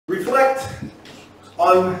Reflect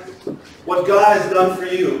on what God has done for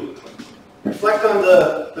you. Reflect on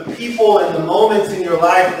the people and the moments in your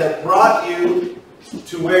life that brought you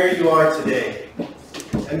to where you are today.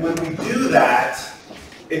 And when we do that,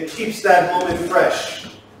 it keeps that moment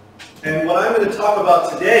fresh. And what I'm going to talk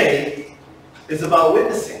about today is about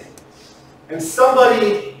witnessing. And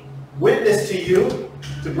somebody witnessed to you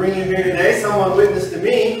to bring you here today. Someone witnessed to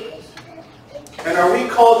me. And are we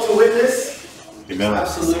called to witness? Amen.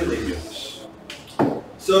 Absolutely. Yes.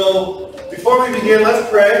 So, before we begin, let's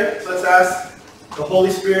pray. Let's ask the Holy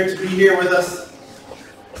Spirit to be here with us.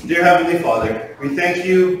 Dear Heavenly Father, we thank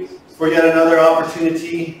you for yet another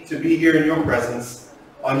opportunity to be here in your presence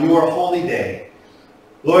on your holy day.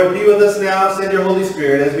 Lord, be with us now. Send your Holy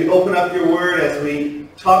Spirit as we open up your word, as we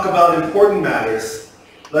talk about important matters.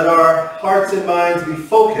 Let our hearts and minds be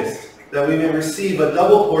focused that we may receive a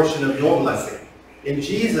double portion of your blessing. In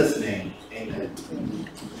Jesus' name, amen.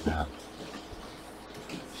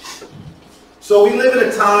 So we live in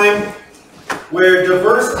a time where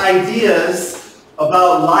diverse ideas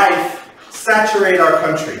about life saturate our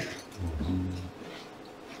country.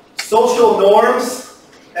 Social norms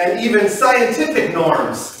and even scientific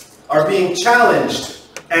norms are being challenged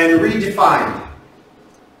and redefined.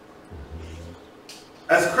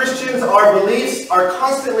 As Christians, our beliefs are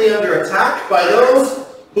constantly under attack by those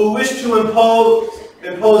who wish to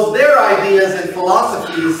impose their ideas and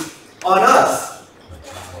philosophies on us,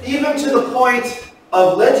 even to the point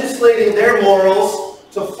of legislating their morals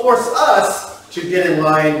to force us to get in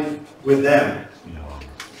line with them.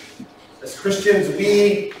 As Christians,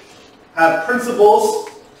 we have principles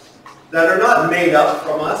that are not made up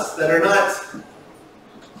from us, that are not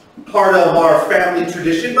part of our family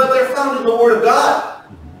tradition, but they're found in the Word of God.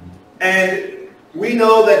 And we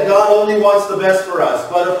know that God only wants the best for us.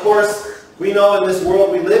 But of course, we know in this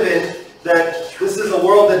world we live in that this is a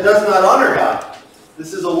world that does not honor God.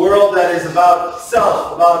 This is a world that is about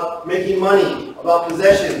self, about making money, about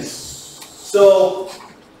possessions. So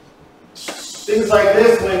things like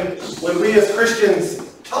this, when we as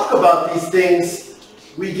Christians talk about these things,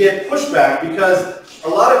 we get pushback because a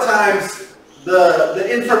lot of times the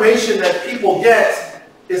information that people get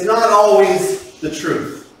is not always the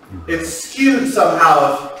truth. It's skewed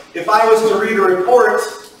somehow. If I was to read a report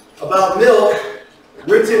about milk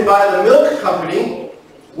written by the milk company,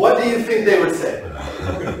 what do you think they would say?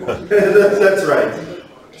 That's right.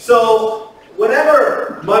 So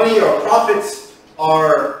whenever money or profits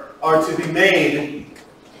are to be made,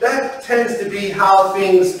 that tends to be how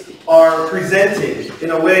things are presented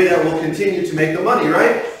in a way that will continue to make the money,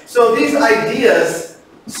 right? So these ideas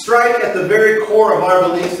strike at the very core of our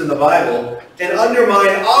beliefs in the Bible and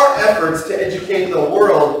undermine our efforts to educate the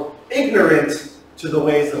world ignorant to the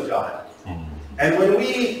ways of God. And when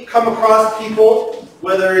we come across people,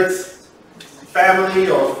 whether it's family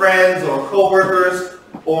or friends or co-workers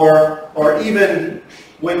or even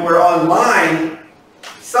when we're online,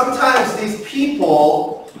 sometimes these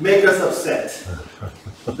people make us upset.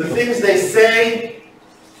 The things they say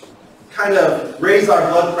kind of raise our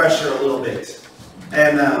blood pressure a little bit.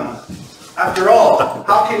 And after all,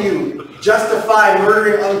 how can you justify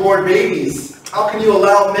murdering unborn babies? How can you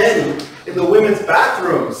allow men in the women's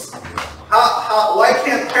bathrooms? Why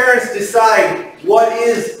can't parents decide what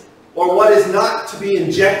is or what is not to be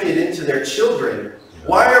injected into their children?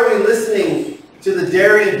 Why are we listening to the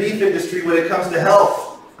dairy and beef industry when it comes to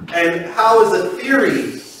health? And how is a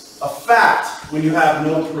theory a fact when you have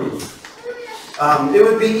no proof? It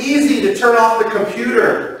would be easy to turn off the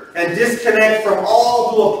computer and disconnect from all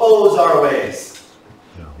who oppose our ways.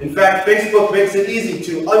 In fact, Facebook makes it easy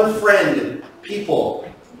to unfriend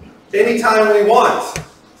people anytime we want.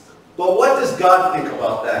 But what does God think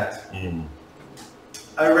about that?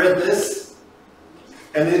 I read this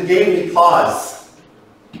and it gave me pause.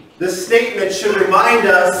 This statement should remind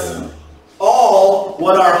us all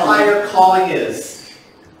what our higher calling is.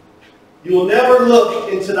 You will never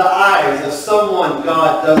look into the eyes of someone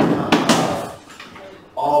God does not love.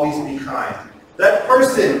 Always be kind. That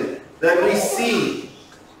person that we see,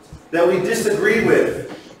 that we disagree with,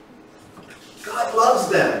 God loves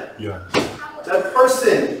them. Yeah. That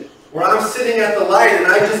person where I'm sitting at the light and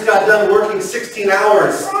I just got done working 16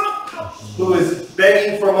 hours, who is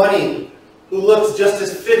begging for money, who looks just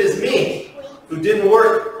as fit as me, who didn't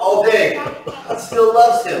work all day, God still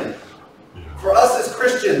loves him. For us as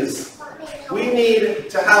Christians, we need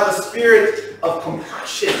to have a spirit of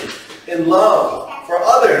compassion and love for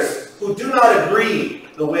others who do not agree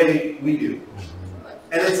the way we do.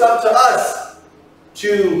 And it's up to us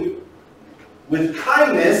to, with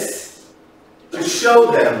kindness, to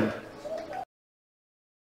show them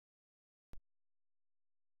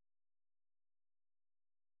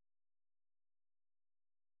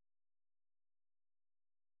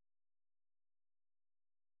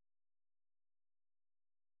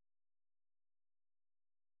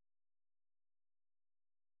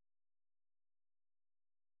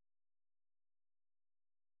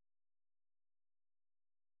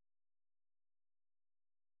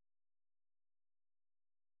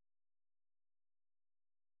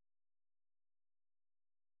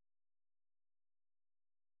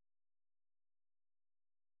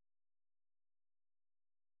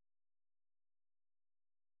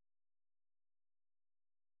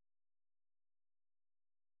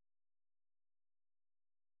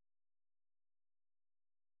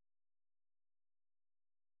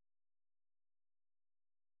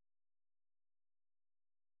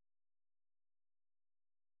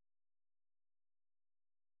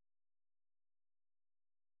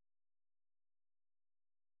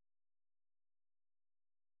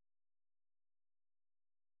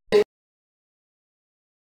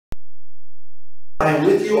I am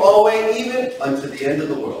with you always, even unto the end of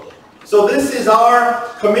the world. So this is our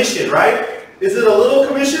commission, right? Is it a little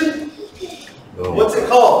commission? No. What's it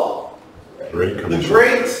called? Great Commission. The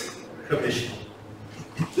Great Commission.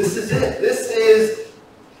 This is it. This is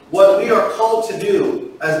what we are called to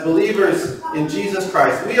do as believers in Jesus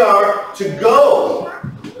Christ. We are to go.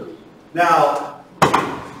 Now,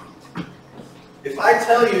 if I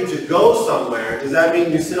tell you to go somewhere, does that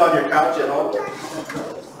mean you sit on your couch at home?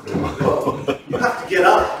 You have to get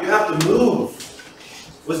up. You have to move.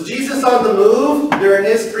 Was Jesus on the move during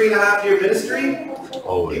his 3.5-year ministry?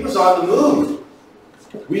 Always. He was on the move.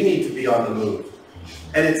 We need to be on the move.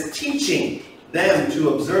 And it's teaching them to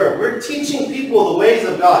observe. We're teaching people the ways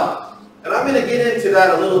of God. And I'm going to get into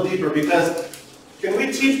that a little deeper, because can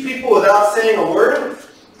we teach people without saying a word?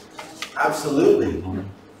 Absolutely.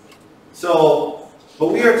 So, but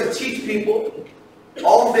we are to teach people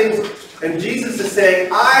all things. And Jesus is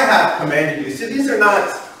saying, I have commanded you. See, these are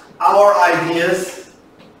not our ideas.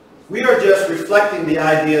 We are just reflecting the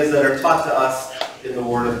ideas that are taught to us in the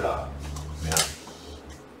Word of God.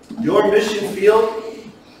 Yeah. Your mission field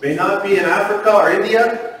may not be in Africa or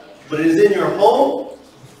India, but it is in your home,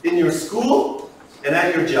 in your school, and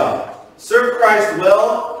at your job. Serve Christ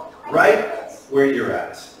well right where you're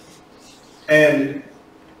at. And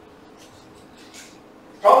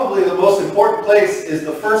probably the most important place is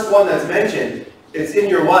the first one that's mentioned. It's in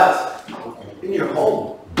your what? In your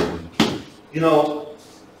home. You know,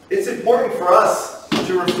 it's important for us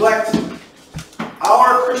to reflect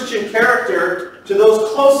our Christian character to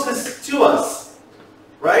those closest to us,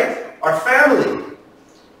 right? Our family,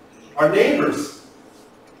 our neighbors.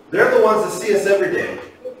 They're the ones that see us every day.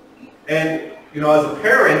 And, you know, as a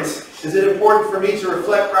parent, is it important for me to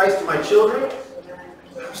reflect Christ to my children?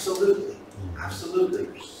 Absolutely. Absolutely.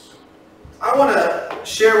 I want to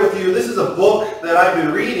share with you, this is a book that I've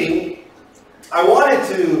been reading. I wanted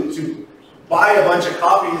to buy a bunch of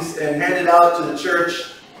copies and hand it out to the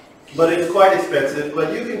church, but it's quite expensive.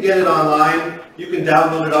 But you can get it online. You can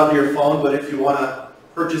download it onto your phone, but if you want to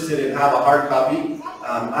purchase it and have a hard copy,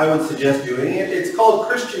 I would suggest doing it. It's called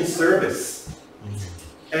Christian Service.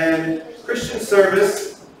 And Christian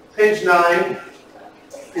Service, page 9,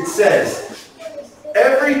 it says,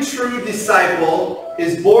 every true disciple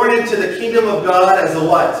is born into the kingdom of God as a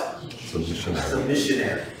what? As a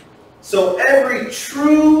missionary. So every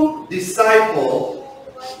true disciple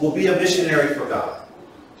will be a missionary for God.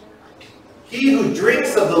 He who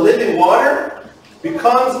drinks of the living water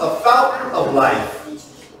becomes a fountain of life.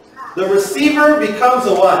 The receiver becomes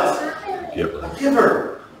a what? Giver. A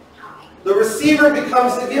giver. The receiver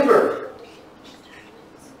becomes the giver.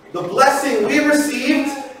 The blessing we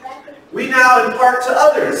received, we now impart to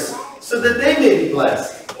others so that they may be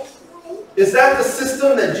blessed. Is that the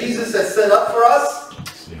system that Jesus has set up for us?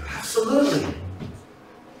 Absolutely.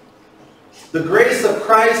 The grace of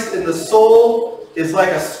Christ in the soul is like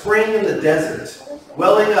a spring in the desert,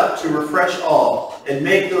 welling up to refresh all and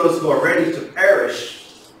make those who are ready to perish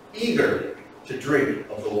eager to drink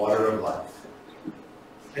of the water of life.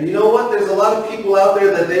 And you know what? There's a lot of people out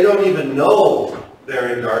there that they don't even know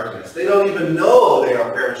they're in darkness. They don't even know they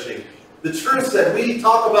are perishing. The truths that we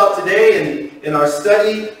talk about today in our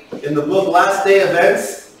study in the book Last Day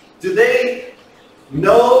Events, do they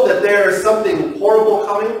know that there is something horrible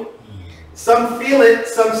coming? Some feel it,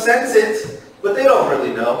 some sense it, but they don't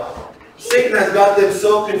really know. Satan has got them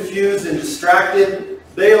so confused and distracted.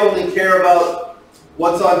 They only care about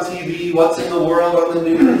what's on TV, what's in the world, on the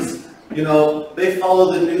news. You know, they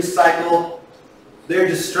follow the news cycle. They're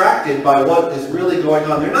distracted by what is really going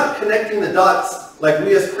on. They're not connecting the dots like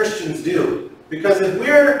we as Christians do. Because if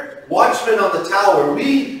we're watchmen on the tower,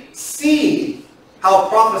 we see how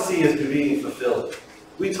prophecy is being fulfilled.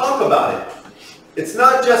 We talk about it. It's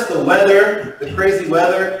not just the weather, the crazy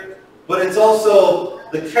weather, but it's also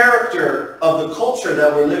the character of the culture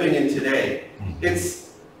that we're living in today.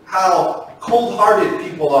 It's how cold-hearted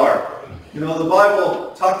people are. You know, the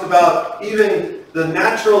Bible talked about even the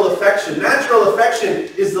natural affection. Natural affection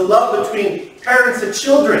is the love between parents and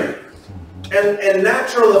children. And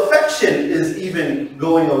natural affection is even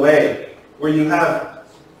going away, where you have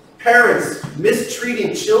parents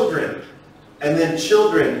mistreating children, and then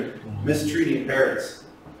children mistreating parents.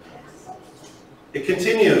 It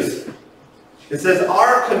continues. It says,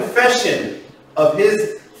 our confession of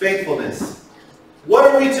his faithfulness. What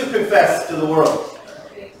are we to confess to the world?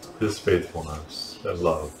 His faithfulness and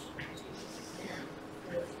love.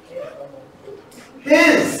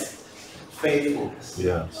 His faithfulness.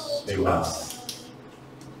 Yes. To Amen. us.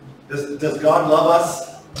 Does God love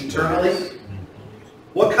us eternally?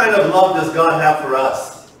 What kind of love does God have for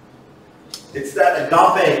us? It's that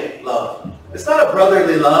agape love. It's not a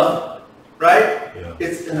brotherly love, right? Yeah.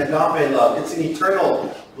 It's an agape love. It's an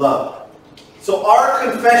eternal love. So our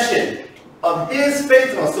confession of his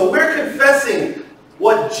faithfulness. So we're confessing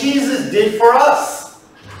what Jesus did for us.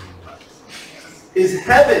 Is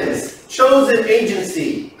heaven's chosen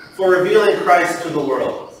agency for revealing Christ to the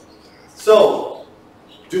world. So,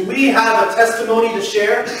 do we have a testimony to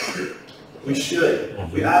share? We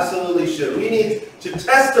should. We absolutely should. We need to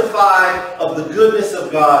testify of the goodness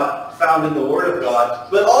of God found in the Word of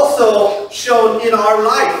God, but also shown in our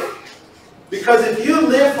life. Because if you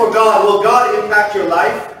live for God, will God impact your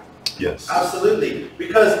life? Yes. Absolutely.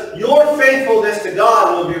 Because your faithfulness to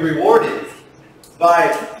God will be rewarded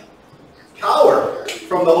by power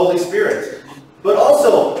from the Holy Spirit. But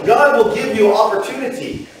also, God will give you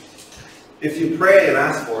opportunity, if you pray and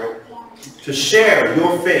ask for it, to share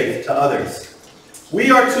your faith to others. We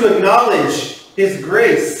are to acknowledge his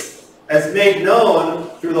grace as made known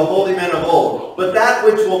through the holy men of old. But that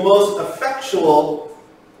which will most effectual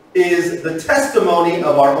is the testimony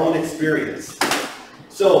of our own experience.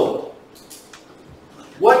 So,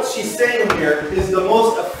 what she's saying here is the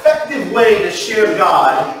most effective way to share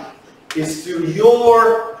God is through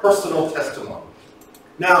your personal testimony.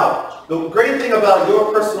 Now, the great thing about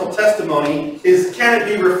your personal testimony is, can it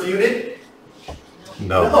be refuted?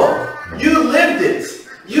 No. No. You lived it.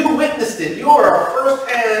 You witnessed it. You are a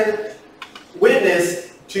first-hand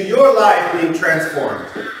witness to your life being transformed.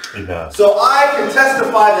 Amen. So I can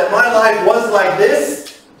testify that my life was like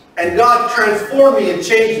this, and God transformed me and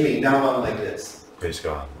changed me. Now I'm like this. Praise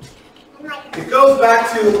God. It goes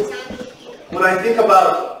back to when I think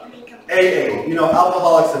about AA,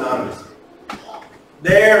 Alcoholics Anonymous.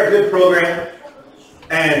 They're a good program,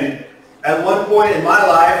 and at one point in my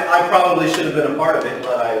life, I probably should have been a part of it,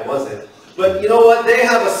 but I wasn't. But you know what? They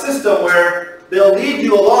have a system where they'll lead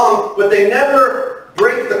you along, but they never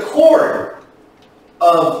break the cord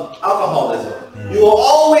of alcoholism. You will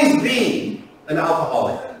always be an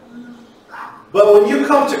alcoholic. But when you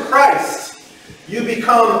come to Christ, you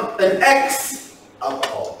become an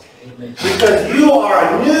ex-alcoholic. Because you are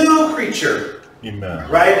a new creature, Amen.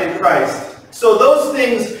 right, in Christ. So those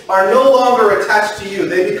things are no longer attached to you.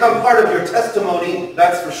 They become part of your testimony,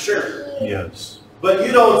 that's for sure. Yes. But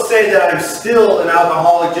you don't say that I'm still an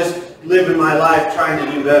alcoholic, just living my life trying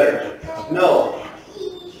to do better. No.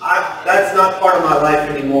 That's not part of my life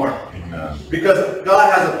anymore. Amen. Because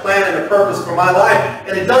God has a plan and a purpose for my life,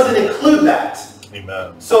 and it doesn't include that.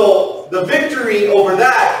 Amen. So the victory over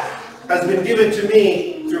that has been given to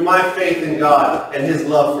me through my faith in God and his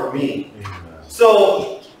love for me. Amen.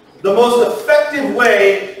 So the most effective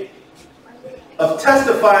way of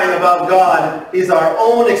testifying about God is our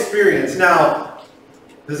own experience. Now,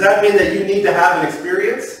 does that mean that you need to have an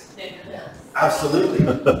experience? Absolutely.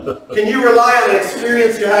 Can you rely on an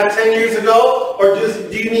experience you had 10 years ago, or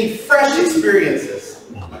do you need fresh experiences?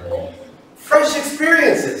 Fresh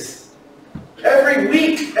experiences. Every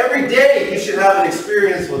week, every day, you should have an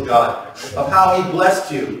experience with God of how he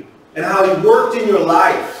blessed you and how he worked in your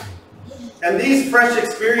life. And these fresh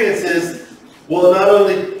experiences will not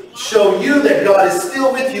only show you that God is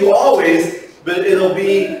still with you always, but it'll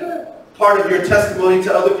be part of your testimony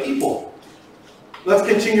to other people. Let's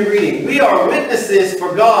continue reading. We are witnesses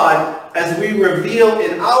for God as we reveal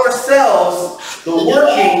in ourselves the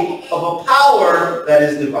working of a power that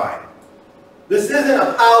is divine. This isn't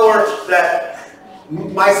a power that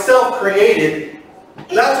myself created.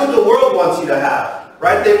 That's what the world wants you to have,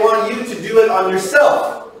 right? They want you to do it on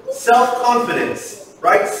yourself. Self-confidence,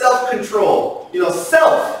 right? Self-control.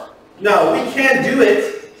 Self. No, we can't do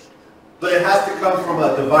it, but it has to come from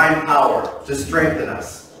a divine power to strengthen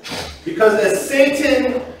us. Because as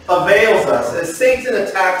Satan avails us, as Satan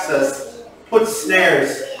attacks us, puts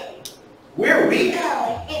snares, we're weak,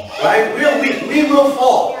 right? We're weak. We will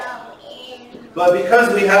fall. But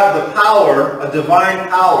because we have the power, a divine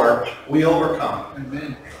power, we overcome.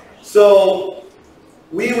 Amen. So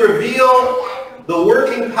we reveal the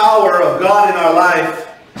working power of God in our life.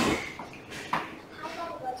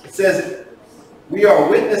 It says we are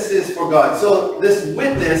witnesses for God. So this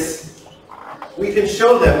witness, we can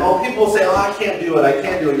show them. Oh, people say, oh, I can't do it. I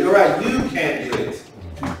can't do it. You're right. You can't do it.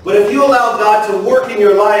 But if you allow God to work in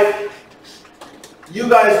your life, you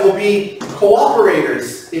guys will be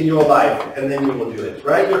cooperators in your life, and then you will do it,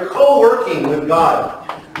 right? You're co-working with God.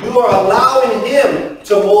 You are allowing him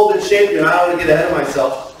to mold and shape you. And I don't want to get ahead of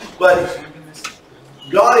myself, but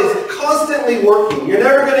God is constantly working. You're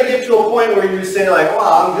never going to get to a point where you say like,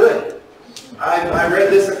 wow, I'm good. I read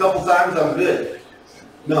this a couple times, I'm good.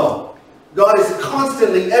 No. God is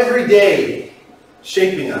constantly, every day,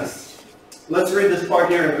 shaping us. Let's read this part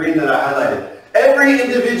here in green that I highlighted. Every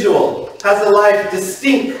individual has a life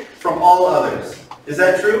distinct from all others. Is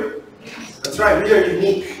that true? That's right, we are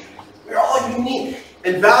unique. We're all unique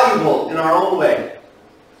and valuable in our own way.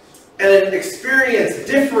 And an experience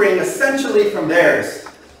differing essentially from theirs.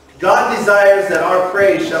 God desires that our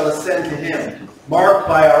praise shall ascend to Him, marked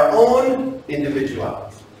by our own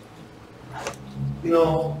individuality. You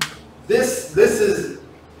know, this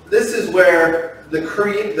is where the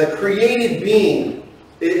created being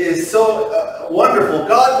is so wonderful.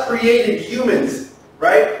 God created humans,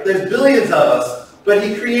 right? There's billions of us, but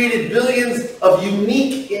He created billions of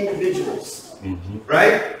unique individuals,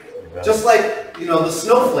 right? Yeah. Just like, you know, the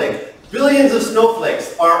snowflake. Billions of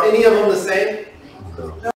snowflakes. Are any of them the same?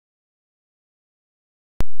 No.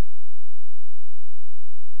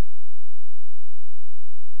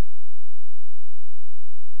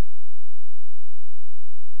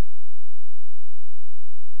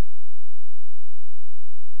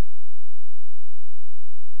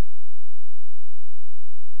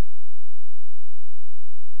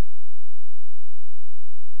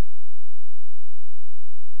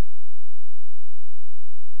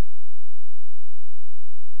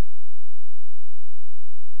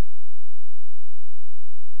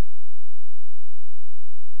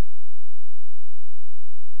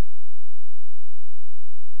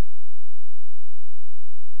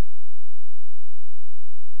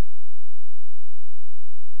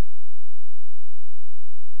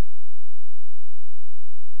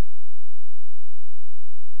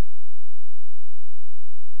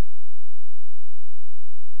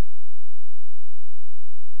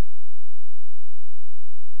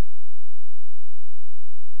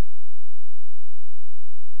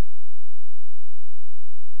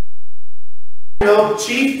 You know,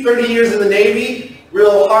 Chief, 30 years in the Navy,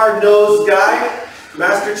 real hard-nosed guy,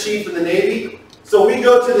 Master Chief in the Navy. So we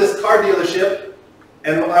go to this car dealership,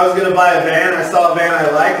 and I was going to buy a van. I saw a van I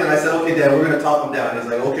liked, and I said, okay, Dad, we're going to talk him down. He's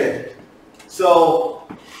like, okay. So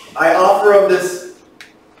I offer him this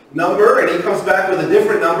number, and he comes back with a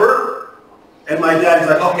different number, and my dad's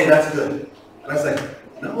like, okay, that's good. And I was like,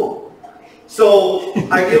 no. So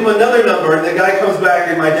I give him another number, and the guy comes back,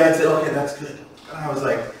 and my dad said, okay, that's good. And I was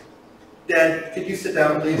like, Dad, could you sit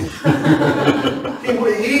down, please?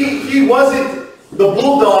 he wasn't the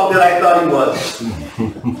bulldog that I thought he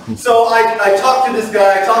was. So I talked to this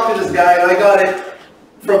guy, and I got it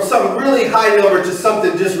from some really high number to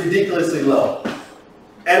something just ridiculously low.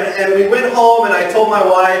 And we went home, and I told my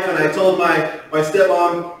wife, and I told my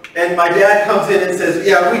stepmom, and my dad comes in and says,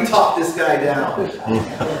 yeah, we talked this guy down. And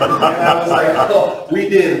I was like, oh, we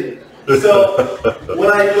did. So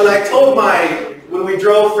when we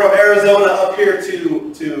drove from Arizona up here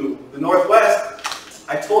to the Northwest,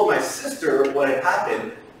 I told my sister what had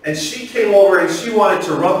happened, and she came over and she wanted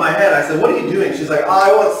to rub my head. I said, what are you doing? She's like, oh,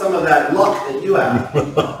 I want some of that luck that you have.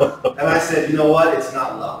 And I said, you know what? It's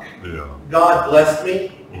not luck. Yeah. God blessed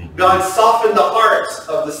me. God softened the hearts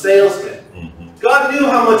of the salesman. God knew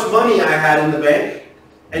how much money I had in the bank,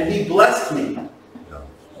 and He blessed me.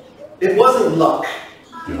 It wasn't luck.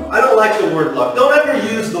 I don't like the word luck. Don't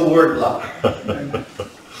ever use the word luck.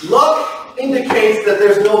 Luck indicates that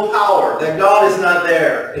there's no power, that God is not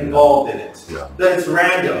there involved in it, that it's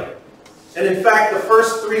random. And in fact, the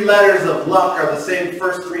first 3 letters of luck are the same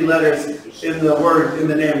first 3 letters in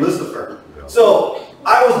the name Lucifer. So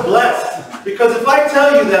I was blessed, because if I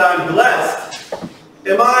tell you that I'm blessed,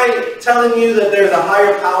 am I telling you that there's a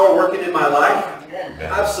higher power working in my life?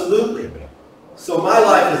 Absolutely. So my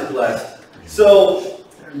life is blessed. So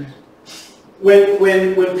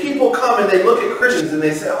when people come and they look at Christians and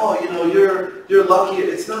they say, oh, you know, you're lucky,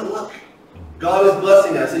 it's not luck. God is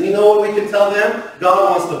blessing us. And you know what we can tell them?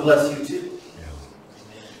 God wants to bless you too.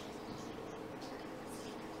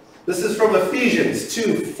 This is from Ephesians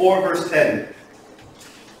 2:4 verse 10.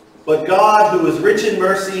 But God, who is rich in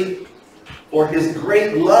mercy, for His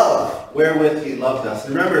great love wherewith He loved us.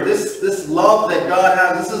 Remember, this love that God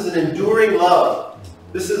has, this is an enduring love.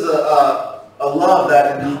 This is a love,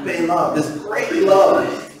 that agape love, this great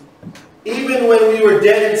love. Even when we were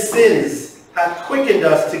dead in sins, hath quickened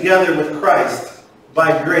us together with Christ.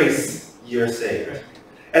 By grace ye are saved.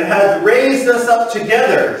 And hath raised us up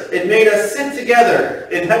together, and made us sit together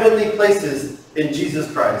in heavenly places in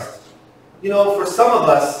Jesus Christ. You know, for some of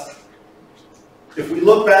us, if we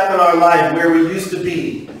look back on our life where we used to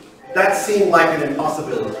be, that seemed like an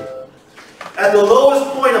impossibility. At the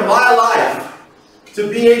lowest point of my life, to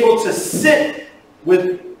be able to sit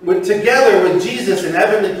together with Jesus in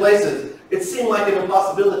heavenly places, it seemed like an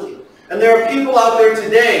impossibility. And there are people out there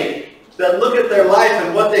today that look at their life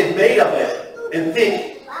and what they've made of it and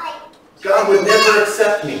think, God would never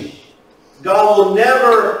accept me. God will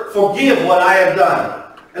never forgive what I have done.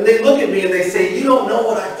 And they look at me and they say, you don't know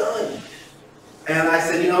what I've done. And I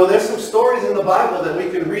said, there's some stories in the Bible that we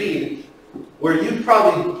can read where you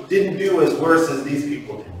probably didn't do as worse as these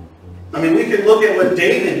people did. I mean, we can look at what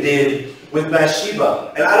David did with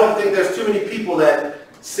Bathsheba. And I don't think there's too many people that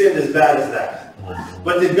sinned as bad as that.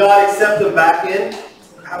 But did God accept them back in?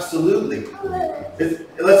 Absolutely.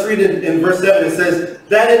 Let's read it in verse 7. It says,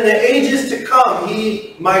 that in the ages to come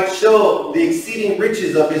he might show the exceeding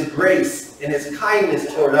riches of his grace and his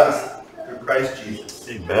kindness toward us through Christ Jesus.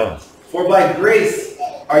 Amen. For by grace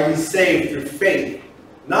are you saved through faith,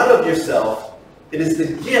 not of yourself. It is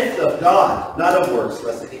the gift of God, not of works,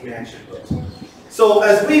 lest any man should boast. So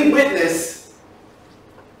as we witness,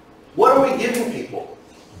 what are we giving people?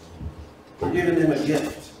 We're giving them a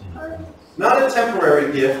gift. Not a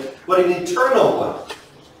temporary gift, but an eternal one.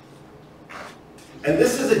 And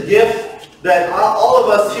this is a gift that all of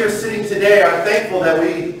us here sitting today are thankful that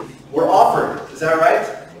we were offered. Is that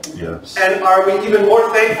right? Yes. And are we even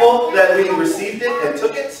more thankful that we received it and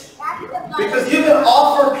took it? Because you can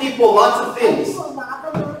offer people lots of things,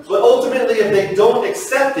 but ultimately if they don't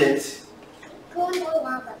accept it,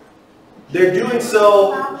 they're doing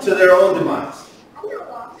so to their own demise.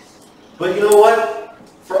 But you know what?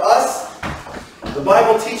 For us, the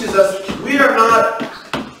Bible teaches us we are not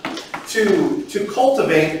to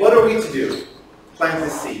cultivate. What are we to do? Plant the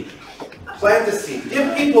seed. Plant the seed.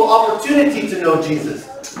 Give people opportunity to know Jesus.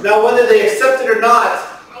 Now, whether they accept it or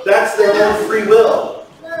not, that's their own free will.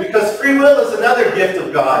 Because free will is another gift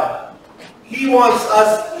of God. He wants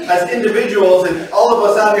us as individuals and all of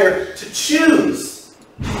us out here to choose.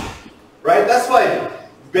 Right? That's why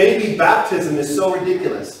baby baptism is so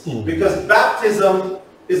ridiculous. Because baptism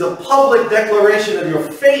is a public declaration of your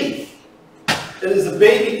faith. And is a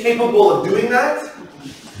baby capable of doing that?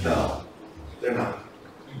 No, they're not.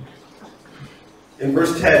 In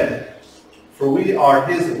verse 10, for we are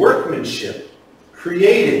his workmanship,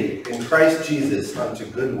 created in Christ Jesus unto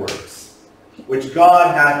good works, which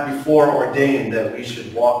God hath before ordained that we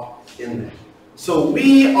should walk in them. So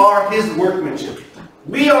we are his workmanship.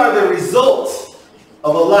 We are the result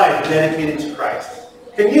of a life dedicated to Christ.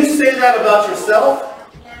 Can you say that about yourself?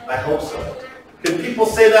 I hope so. Can people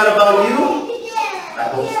say that about you? I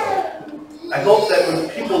hope so. I hope that when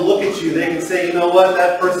people look at you, they can say, you know what,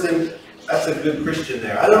 that person, that's a good Christian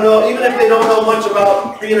there. I don't know, even if they don't know much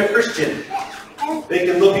about being a Christian, they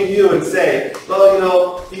can look at you and say,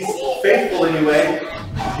 well, he's faithful anyway.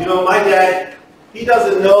 My dad, he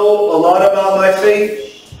doesn't know a lot about my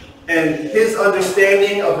faith, and his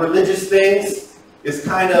understanding of religious things is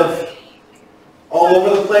kind of all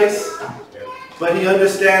over the place. But he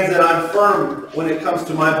understands that I'm firm when it comes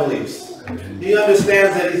to my beliefs. He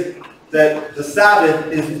understands that the Sabbath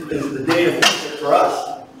is the day of worship for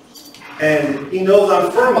us. And he knows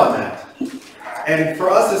I'm firm on that. And for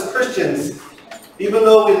us as Christians, even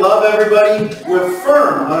though we love everybody, we're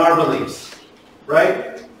firm on our beliefs.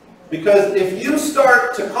 Right? Because if you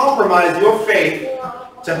start to compromise your faith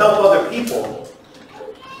to help other people,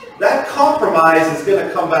 that compromise is going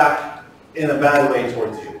to come back in a bad way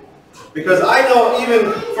towards you. Because I know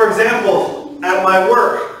even, for example, at my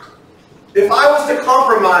work, if I was to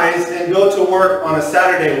compromise and go to work on a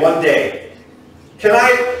Saturday one day, can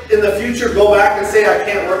I in the future go back and say I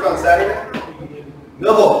can't work on Saturday?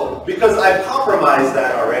 No, because I've compromised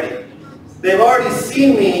that already. They've already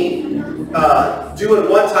seen me do it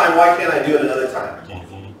one time, why can't I do it another time?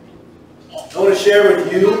 I want to share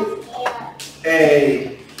with you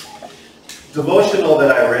a devotional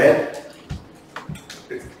that I read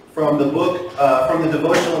from the book, from the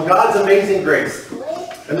devotional God's Amazing Grace.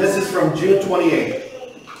 And this is from June 28th.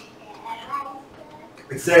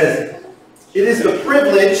 It says, it is the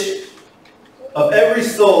privilege of every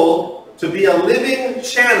soul to be a living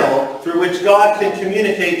channel through which God can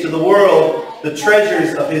communicate to the world the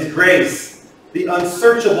treasures of his grace, the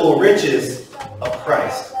unsearchable riches of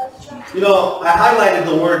Christ. I highlighted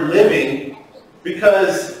the word living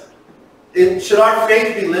because should our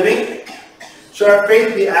faith be living? Should our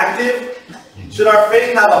faith be active? Should our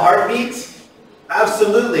faith have a heartbeat?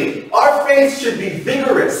 Absolutely. Our faith should be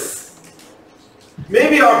vigorous.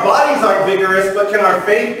 Maybe our bodies aren't vigorous, but can our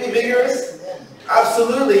faith be vigorous?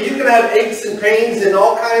 Absolutely. You can have aches and pains and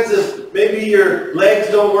all kinds of, maybe your legs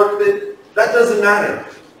don't work. That doesn't matter.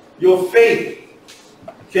 Your faith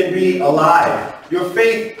can be alive. Your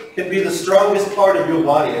faith can be the strongest part of your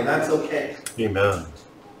body, and that's okay. Amen.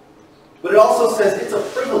 But it also says it's a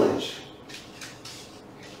privilege.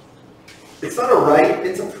 It's not a right,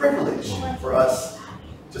 it's a privilege for us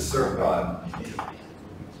to serve God.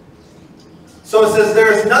 So it says,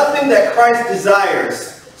 there is nothing that Christ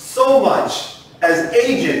desires so much as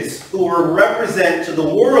agents who will represent to the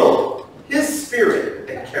world his spirit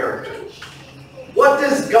and character. What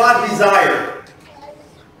does God desire?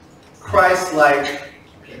 Christ-like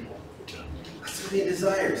people. That's what he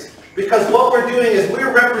desires. Because what we're doing is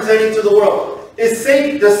we're representing to the world. Does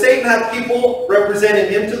Satan have people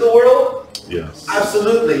representing him to the world? Yes.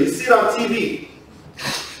 Absolutely. You see it on TV.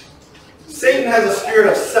 Satan has a spirit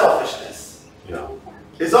of selfishness. Yeah.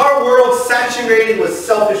 Is our world saturated with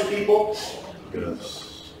selfish people?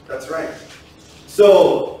 Yes. That's right.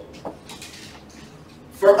 So,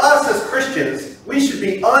 for us as Christians, we should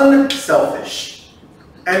be unselfish.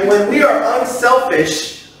 And when we are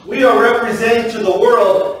unselfish, we are representing to the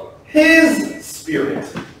world his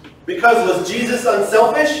spirit. Because was Jesus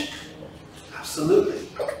unselfish? Absolutely.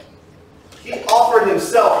 He offered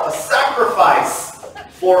himself a sacrifice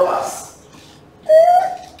for us.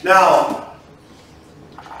 Now,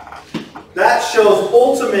 that shows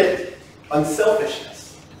ultimate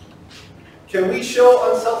unselfishness. Can we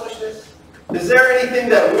show unselfishness? Is there anything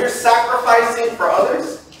that we're sacrificing for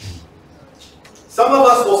others? Some of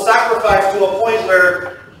us will sacrifice to a point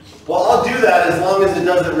where, well, I'll do that as long as it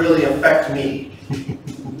doesn't really affect me.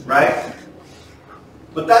 Right?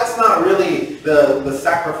 But that's not really the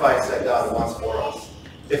sacrifice that God wants for us.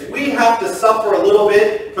 If we have to suffer a little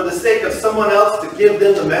bit for the sake of someone else to give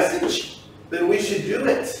them the message, then we should do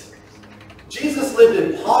it. Jesus lived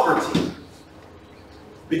in poverty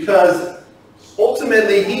because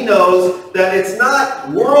ultimately he knows that it's not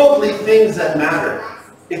worldly things that matter.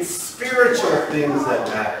 It's spiritual things that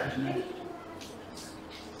matter.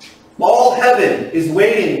 All heaven is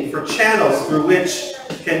waiting for channels through which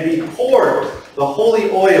can be poured the holy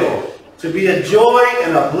oil to be a joy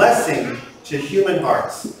and a blessing to human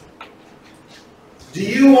hearts. Do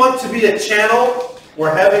you want to be a channel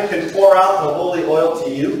where heaven can pour out the holy oil to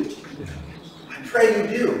you? I pray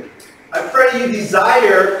you do. I pray you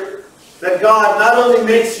desire that God not only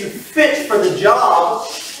makes you fit for the job,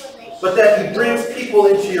 but that he brings people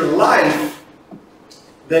into your life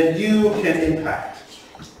that you can impact.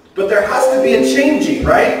 But there has to be a changing,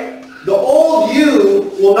 right? The old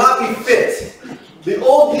you will not be fit. The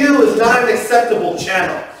old you is not an acceptable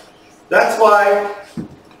channel. That's why,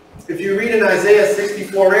 if you read in Isaiah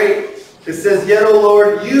 64:8, it says, "Yet, O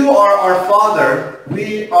Lord, you are our Father.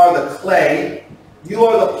 We are the clay. You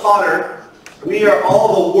are the potter. We are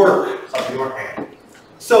all the work of your hand."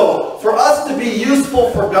 So, for us to be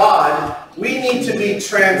useful for God, we need to be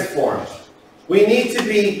transformed. We need to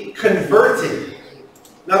be converted.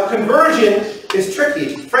 Now, conversion is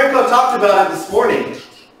tricky. Franco talked about it this morning.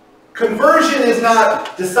 Conversion is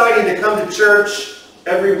not deciding to come to church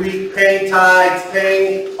every week, paying tithes,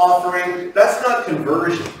 paying offering. That's not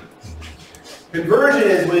conversion. Conversion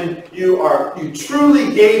is when you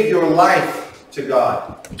truly gave your life to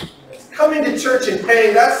God. Coming to church and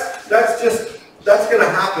paying, that's going to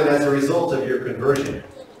happen as a result of your conversion.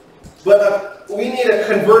 But we need a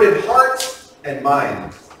converted heart and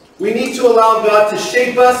mind. We need to allow God to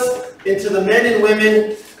shape us into the men and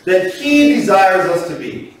women that he desires us to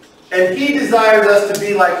be. And he desires us to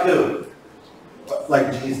be like who?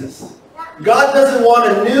 Like Jesus. God doesn't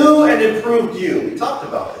want a new and improved you. We talked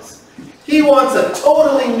about this. He wants a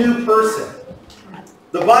totally new person.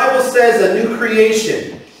 The Bible says a new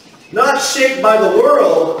creation. Not shaped by the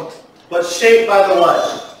world, but shaped by the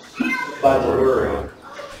what? By the Word.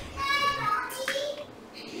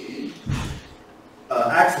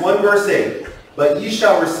 Acts 1 verse 8. "But ye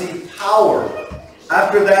shall receive power.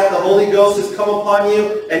 After that the Holy Ghost is come upon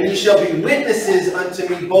you, and ye shall be witnesses unto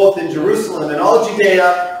me both in Jerusalem and all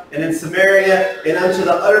Judea, and in Samaria, and unto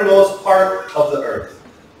the uttermost part of the earth."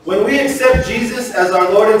 When we accept Jesus as our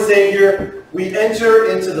Lord and Savior, we enter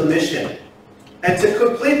into the mission. And to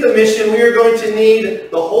complete the mission, we are going to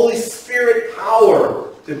need the Holy Spirit power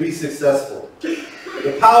to be successful.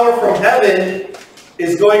 The power from heaven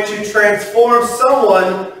is going to transform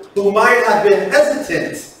someone who might have been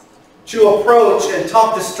hesitant to approach and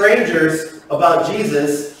talk to strangers about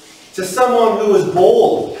Jesus to someone who is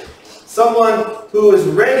bold, someone who is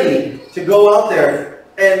ready to go out there.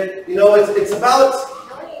 And, you know, it's about,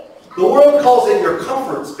 the world calls it your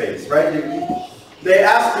comfort space, right? They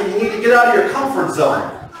ask you need to get out of your comfort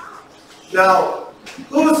zone. Now,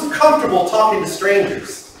 who's comfortable talking to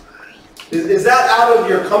strangers? Is that out of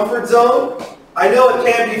your comfort zone? I know it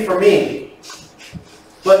can be for me.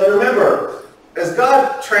 But remember, as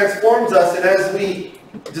God transforms us and as we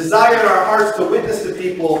desire in our hearts to witness to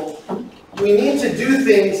people, we need to do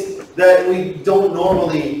things that we don't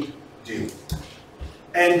normally do.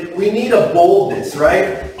 And we need a boldness,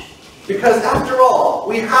 right? Because after all,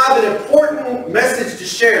 we have an important message to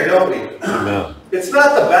share, don't we? Amen. It's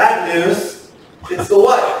not the bad news. It's the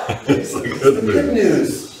what? It's the It's the good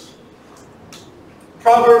news.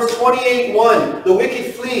 Proverbs 28:1. The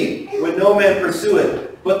wicked flee when no man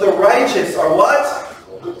pursueth, but the righteous are what?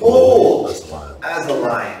 Bold as a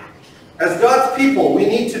lion. As God's people, we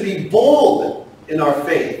need to be bold in our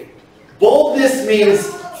faith. Boldness means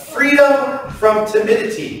freedom from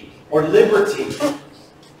timidity or liberty.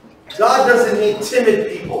 God doesn't need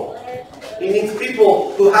timid people. He needs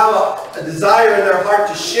people who have a desire in their heart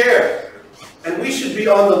to share. And we should be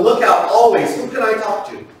on the lookout always. Who can I talk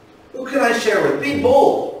to? Who can I share with? Be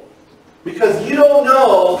bold. Because you don't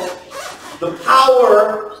know the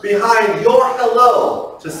power behind your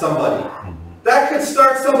hello to somebody. That could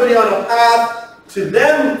start somebody on a path to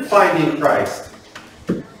them finding Christ.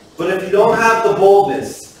 But if you don't have the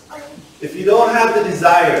boldness, if you don't have the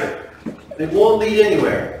desire, it won't lead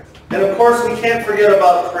anywhere. And of course, we can't forget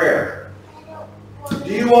about prayer.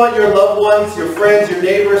 Do you want your loved ones, your friends, your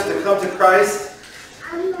neighbors to come to Christ?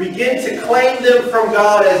 Begin to claim them from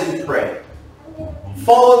God as you pray.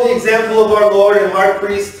 Follow the example of our Lord and High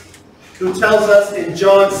Priest, who tells us in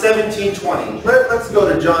John 17:20. Let's go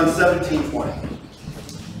to John 17:20.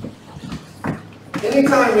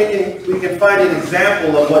 Anytime we can find an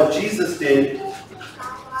example of what Jesus did.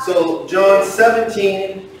 So John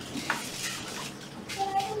 17,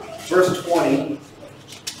 verse 20.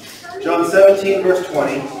 John 17, verse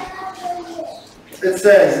 20. It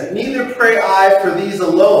says, "Neither pray I for these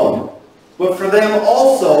alone, but for them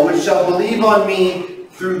also which shall believe on me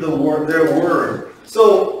through their word."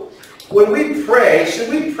 So when we pray, should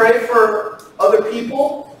we pray for other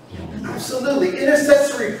people? Absolutely.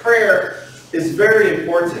 Intercessory prayer is very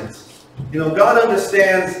important. You know, God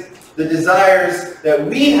understands the desires that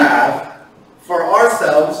we have for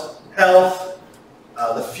ourselves, health,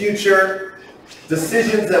 the future,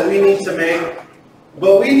 decisions that we need to make.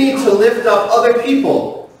 But we need to lift up other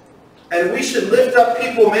people. And we should lift up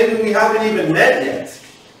people maybe we haven't even met yet.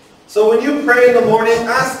 So when you pray in the morning,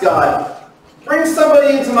 ask God, bring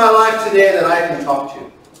somebody into my life today that I can talk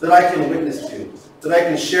to, that I can witness to, that I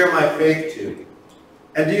can share my faith to.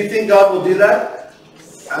 And do you think God will do that?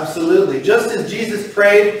 Absolutely. Just as Jesus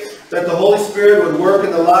prayed that the Holy Spirit would work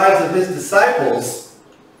in the lives of his disciples,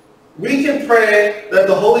 we can pray that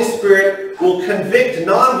the Holy Spirit will convict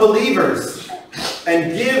non-believers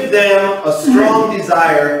and give them a strong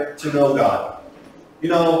desire to know God. You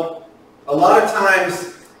know, a lot of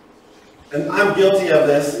times, and I'm guilty of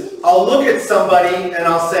this, I'll look at somebody and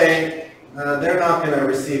I'll say, they're not going to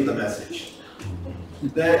receive the message.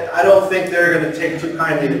 I don't think they're going to take too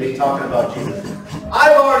kindly to me talking about Jesus.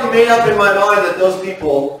 I've already made up in my mind that those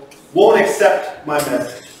people won't accept my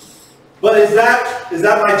message. But is that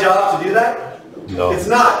my job to do that? No. It's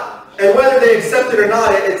not. And whether they accept it or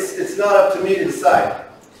not, it's not up to me to decide.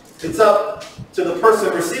 It's up to the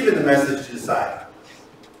person receiving the message to decide.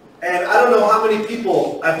 And I don't know how many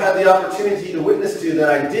people I've had the opportunity to witness to that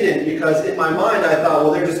I didn't, because in my mind I thought,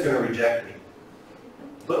 well, they're just going to reject me.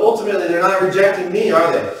 But ultimately, they're not rejecting me,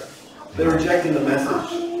 are they? They're rejecting the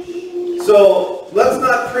message. So let's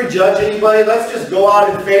not prejudge anybody. Let's just go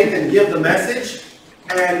out in faith and give the message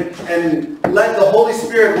and let the Holy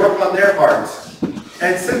Spirit work on their hearts.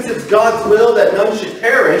 And since it's God's will that none should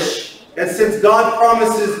perish, and since God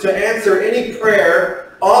promises to answer any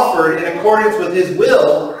prayer offered in accordance with his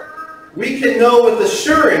will, we can know with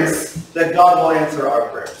assurance that God will answer our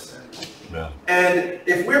prayers. Yeah. And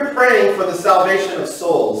if we're praying for the salvation of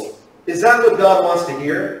souls, is that what God wants to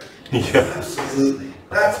hear? Yeah. Absolutely.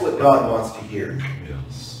 That's what God wants to hear.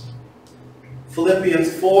 Yes.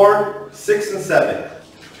 Philippians 4, 6 and 7.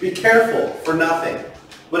 Be careful for nothing,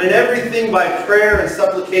 but in everything by prayer and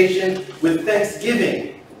supplication with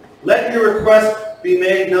thanksgiving, let your requests be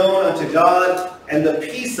made known unto God, and the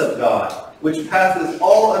peace of God, which passes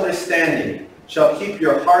all understanding, shall keep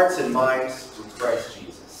your hearts and minds through Christ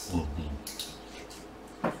Jesus.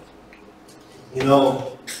 You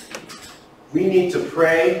know, we need to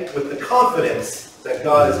pray with the confidence that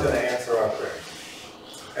God is going to answer our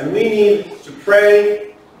prayers. And we need to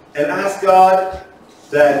pray and ask God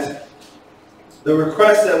that the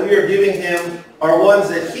requests that we are giving him are ones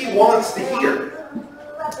that he wants to hear.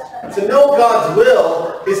 To know God's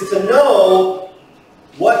will is to know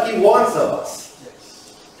what he wants of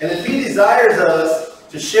us. And if he desires us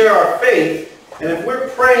to share our faith, and if we're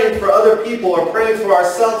praying for other people or praying for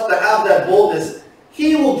ourselves to have that boldness,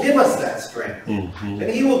 he will give us that strength. And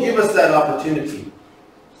he will give us that opportunity.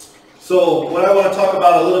 So what I want to talk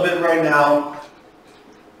about a little bit right now,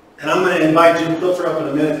 and I'm going to invite Jim Filter up in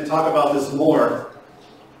a minute to talk about this more.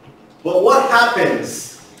 But what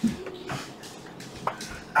happens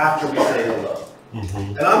after we say hello?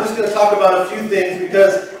 And I'm just going to talk about a few things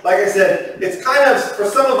because, like I said, it's kind of, for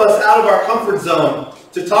some of us, out of our comfort zone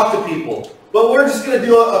to talk to people. But we're just going to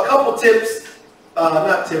do a couple tips,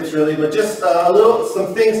 not tips really, but just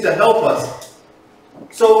some things to help us.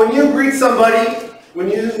 So when you greet somebody, when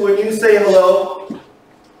you say hello,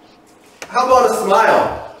 how about a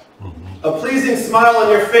smile? A pleasing smile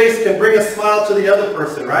on your face can bring a smile to the other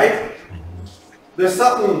person, right? There's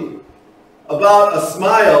something about a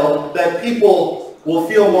smile that people will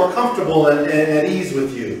feel more comfortable and at ease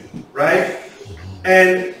with you, right?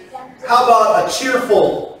 And how about a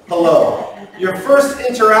cheerful hello? Your first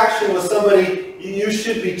interaction with somebody, you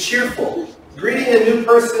should be cheerful. Greeting a new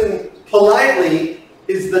person politely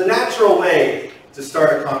is the natural way to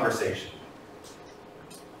start a conversation.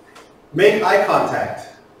 Make eye contact.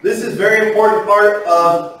 This is a very important part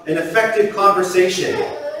of an effective conversation.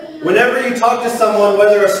 Whenever you talk to someone,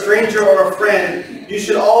 whether a stranger or a friend, you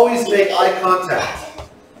should always make eye contact.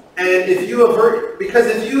 And if you avert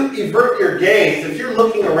your gaze, if you're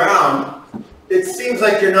looking around, it seems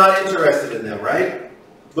like you're not interested in them, right?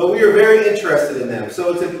 But we are very interested in them.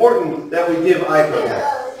 So it's important that we give eye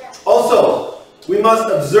contact. Also, we must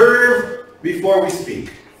observe before we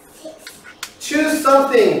speak. Choose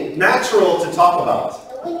something natural to talk about.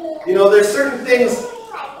 You know, there's certain things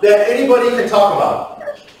that anybody can talk about.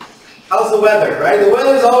 How's the weather, right? The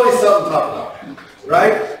weather's always something to talk about,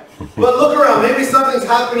 right? But look around. Maybe something's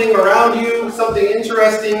happening around you, something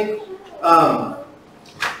interesting.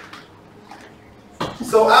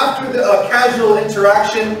 So after a casual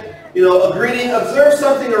interaction, you know, a greeting, observe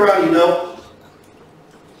something around you. Know,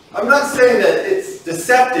 I'm not saying that it's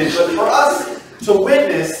deceptive, but for us to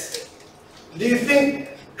witness, do you think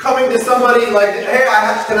coming to somebody like, hey,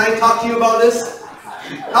 can I talk to you about this?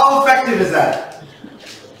 How effective is that?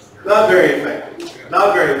 Not very effective.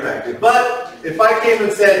 Not very effective. But if I came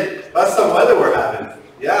and said, that's some weather we're having,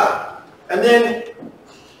 yeah. And then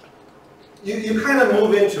you kind of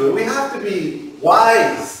move into it. We have to be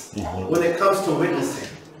wise when it comes to witnessing,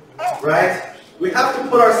 right? We have to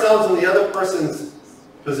put ourselves in the other person's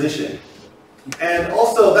position. And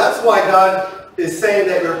also, that's why God is saying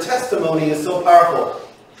that your testimony is so powerful.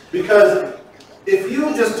 Because if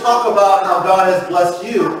you just talk about how God has blessed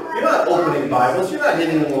you, you're not opening Bibles, you're not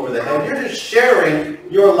hitting them over the head, you're just sharing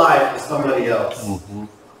your life with somebody else.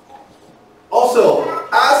 Also,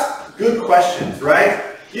 ask good questions, right?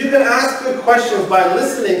 You can ask good questions by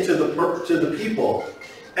listening to the people.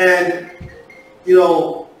 And, you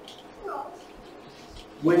know,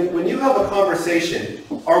 when you have a conversation,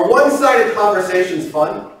 are one-sided conversations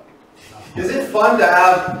fun? Is it fun to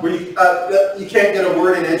have where you can't get a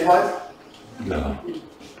word in edgewise? No.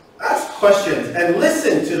 Ask questions and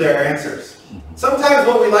listen to their answers. Sometimes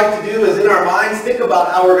what we like to do is in our minds think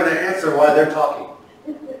about how we're going to answer while they're talking.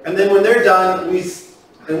 And then when they're done, we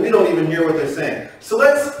don't even hear what they're saying. So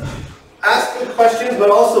let's ask good questions,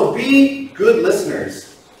 but also be good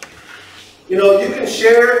listeners. You know, you can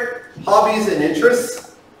share hobbies and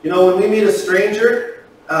interests. You know, when we meet a stranger,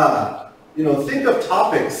 you know, think of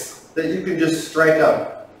topics that you can just strike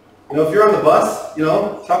up. You know, if you're on the bus, you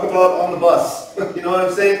know, talk about on the bus. You know what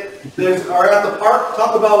I'm saying? Or at the park,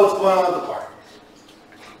 talk about what's going on at the park.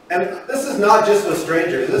 And this is not just with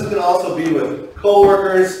strangers. This can also be with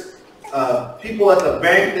co-workers, people at the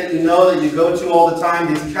bank that you know that you go to all the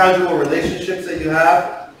time, these casual relationships that you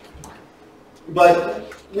have.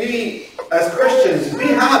 But we, as Christians, we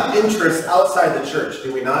have interests outside the church,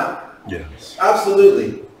 do we not? Yes.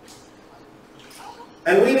 Absolutely.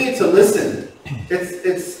 And we need to listen.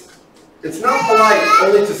 It's not polite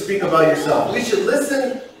only to speak about yourself. We should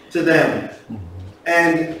listen to them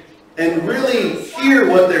and really hear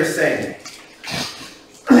what they're saying.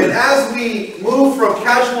 And as we move from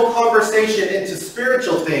casual conversation into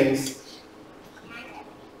spiritual things,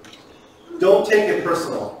 don't take it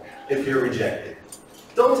personal if you're rejected.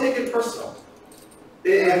 Don't take it personal.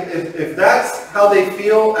 If that's how they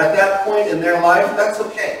feel at that point in their life, that's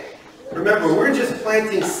okay. Remember, we're just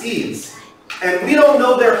planting seeds, and we don't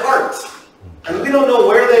know their hearts, and we don't know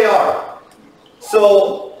where they are.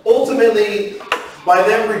 So ultimately, by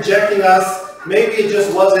them rejecting us, maybe it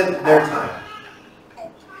just wasn't their time.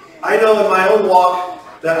 I know in my own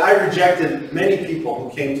walk that I rejected many people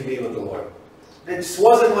who came to me with the Lord. It just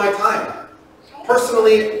wasn't my time.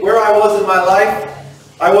 Personally, where I was in my life,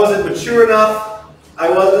 I wasn't mature enough.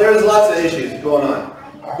 There's lots of issues going on.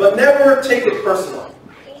 But never take it personal.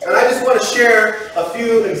 And I just want to share a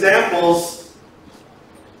few examples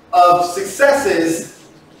of successes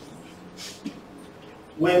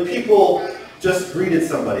when people just greeted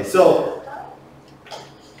somebody. So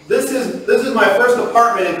this is my first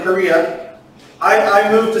apartment in Korea.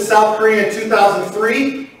 I moved to South Korea in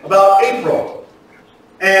 2003, about April.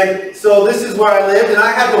 And so this is where I lived, and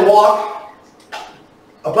I had to walk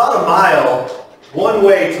about a mile one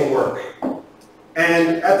way to work.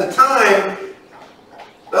 And at the time,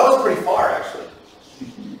 that was pretty far, actually.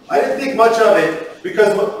 I didn't think much of it,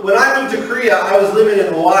 because when I moved to Korea, I was living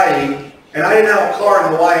in Hawaii, and I didn't have a car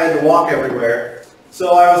in Hawaii. I had to walk everywhere.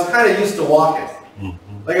 So I was kind of used to walking.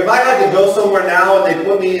 Like if I had to go somewhere now and they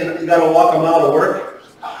put me and you got to walk a mile to work,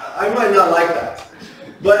 I might not like that.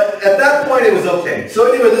 But at that point, it was okay.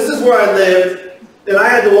 So anyway, this is where I lived, and I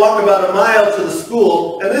had to walk about a mile to the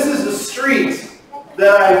school, and this is the street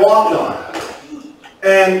that I walked on.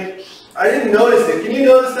 And I didn't notice it. Can you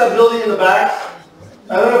notice that building in the back?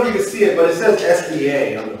 I don't know if you can see it, but it says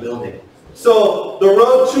SDA on the building. So the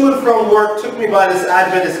road to and from work took me by this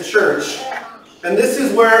Adventist church, and this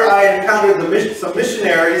is where I encountered some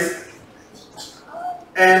missionaries,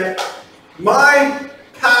 and my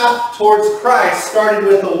path towards Christ started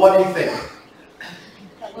with a "what do you think?"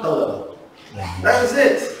 Hello. That was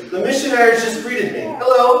it. The missionaries just greeted me.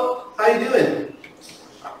 Hello, how you doing?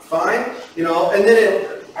 Fine, you know, and then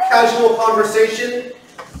a casual conversation.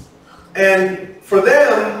 And for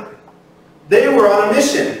them, they were on a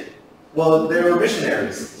mission. Well, they were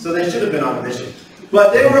missionaries, so they should have been on a mission.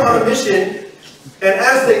 But they were on a mission, and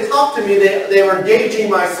as they talked to me, they were gauging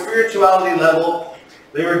my spirituality level.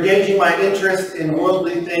 They were gauging my interest in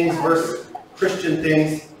worldly things versus Christian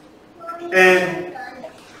things. And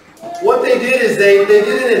what they did is they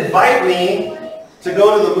didn't invite me to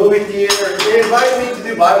go to the movie theater. They invited me to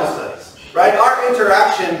do Bible studies, right? Our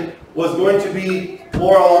interaction was going to be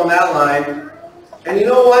more along that line. And you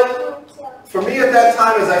know what? For me at that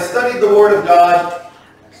time, as I studied the Word of God,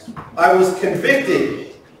 I was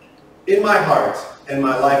convicted in my heart, and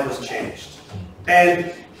my life was changed.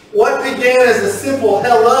 And what began as a simple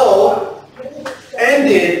hello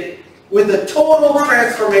ended with a total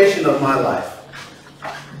transformation of my life.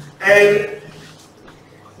 And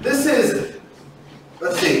this is,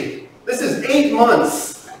 let's see, this is 8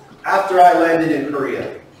 months after I landed in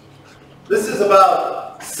Korea. This is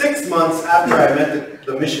about 6 months after I met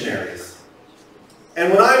the missionaries. And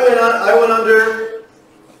when I went under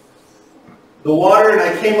the water and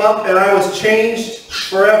I came up, and I was changed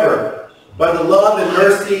forever by the love and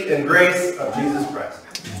mercy and grace of Jesus Christ.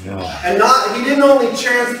 Yeah. And He didn't only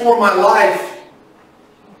transform my life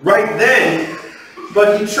right then,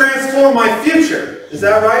 but He transformed my future. Is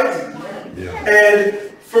that right? Yeah.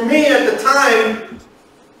 And for me at the time,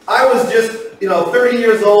 I was just, 30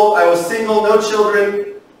 years old. I was single, no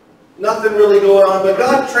children, nothing really going on, but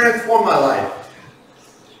God transformed my life.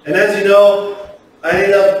 And as you know, I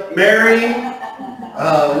ended up marrying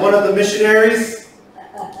one of the missionaries,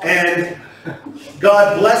 and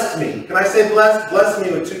God blessed me. Can I say blessed? Blessed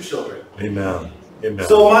me with 2 children. Amen. Amen.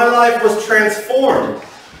 So my life was transformed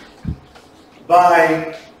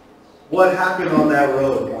by what happened on that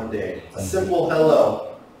road one day. A simple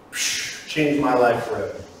hello changed my life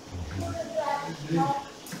forever.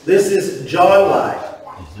 This is John Lai.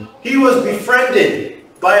 He was befriended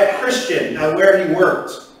by a Christian at where he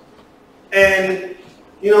worked. And,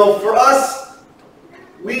 for us,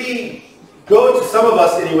 we some of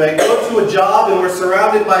us anyway, go to a job and we're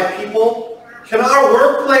surrounded by people. Can our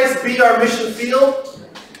workplace be our mission field?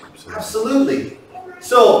 Absolutely.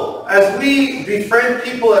 So, as we befriend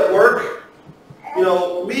people at work,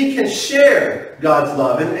 we can share God's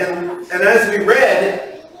love. And as we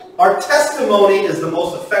read, our testimony is the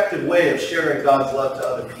most effective way of sharing God's love to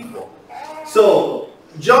other people. So,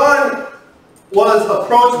 John was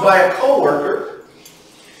approached by a co-worker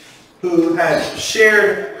who had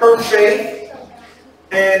shared her faith.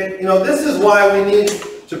 And, this is why we need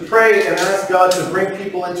to pray and ask God to bring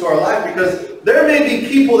people into our life, because there may be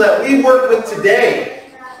people that we work with today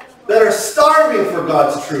that are starving for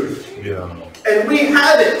God's truth. Yeah. And we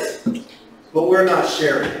have it, but we're not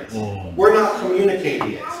sharing it. We're not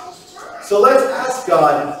communicating it. So let's ask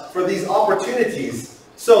God for these opportunities.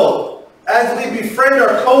 So, as we befriend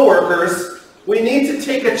our co-workers, we need to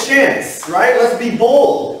take a chance, right? Let's be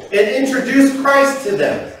bold and introduce Christ to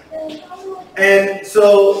them. And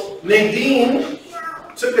so Nadine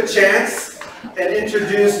took a chance and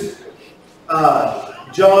introduced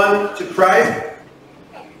John to Christ.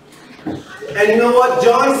 And you know what?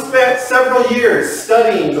 John spent several years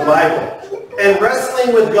studying the Bible and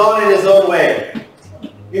wrestling with God in his own way.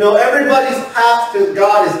 Everybody's path to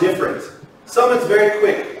God is different. Some it's very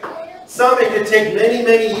quick. Some it could take many,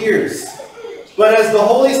 many years. But as the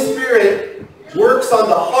Holy Spirit works on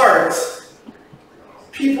the heart,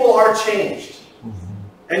 people are changed.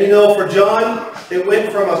 And for John, it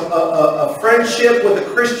went from a friendship with a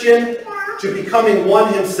Christian to becoming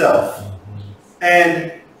one himself.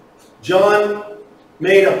 And John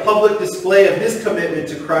made a public display of his commitment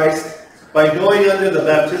to Christ by going under the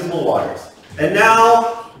baptismal waters. And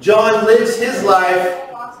now John lives his life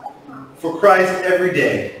for Christ every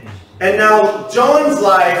day. And now John's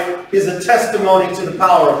life is a testimony to the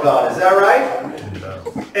power of God. Is that right?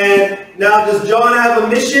 And now does John have a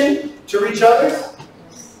mission to reach others?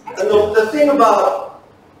 And the thing about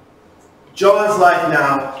John's life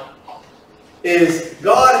now is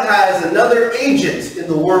God has another agent in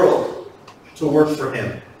the world to work for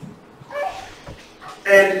him.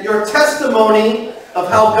 And your testimony of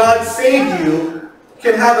how God saved you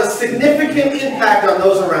can have a significant impact on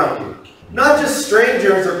those around you. Not just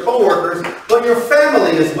strangers or co-workers, but your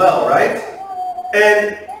family as well, right?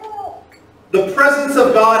 And the presence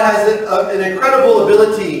of God has an incredible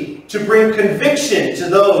ability to bring conviction to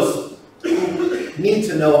those who need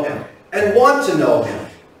to know him and want to know him.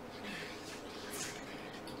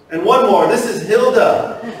 And one more. This is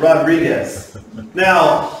Hilda Rodriguez.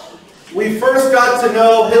 Now, we first got to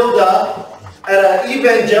know Hilda at an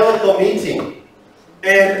evangelical meeting.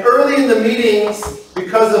 And early in the meetings,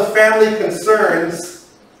 because of family concerns,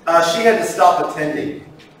 she had to stop attending.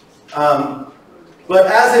 But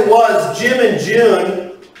as it was, Jim and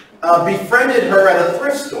June befriended her at a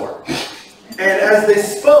thrift store. And as they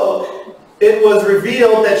spoke, it was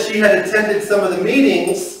revealed that she had attended some of the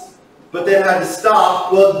meetings, but then had to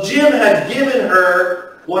stop. Well, Jim had given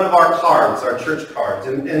her one of our cards, our church cards,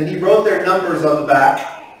 and he wrote their numbers on the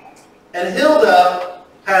back. And Hilda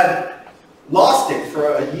had lost it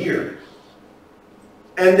for a year.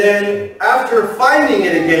 And then after finding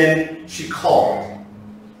it again, she called.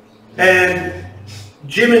 And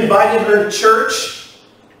Jim invited her to church,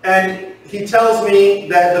 and he tells me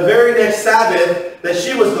that the very next Sabbath, that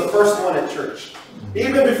she was the first one at church.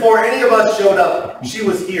 Even before any of us showed up, she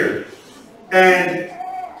was here. And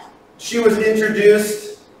she was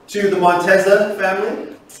introduced to the Monteza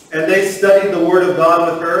family, and they studied the Word of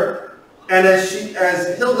God with her. And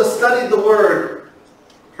as Hilda studied the Word,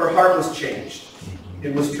 her heart was changed.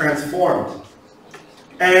 It was transformed.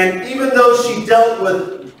 And even though she dealt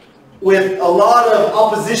with a lot of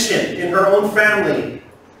opposition in her own family,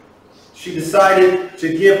 she decided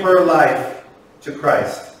to give her life to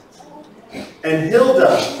Christ. And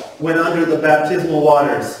Hilda went under the baptismal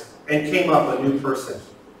waters and came up a new person.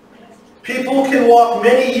 People can walk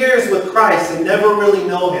many years with Christ and never really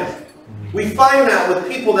know him. We find that with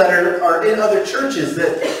people that are in other churches,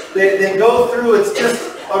 that they go through, it's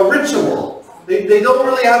just a ritual. They don't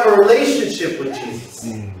really have a relationship with Jesus.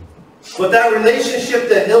 But that relationship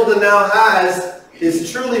that Hilda now has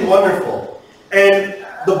is truly wonderful. And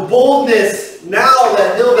the boldness now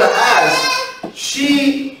that Hilda has,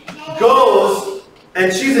 she goes,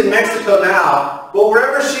 and she's in Mexico now, but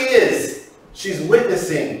wherever she is, she's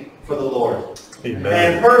witnessing for the Lord. Amen.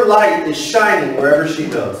 And her light is shining wherever she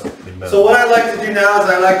goes. Amen. So what I'd like to do now is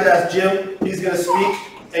I'd like to ask Jim. He's going to speak,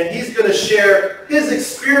 and he's going to share his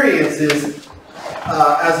experiences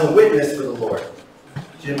as a witness for the Lord.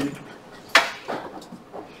 Jim.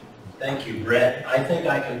 Thank you, Brett. I think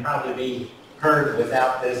I can probably be heard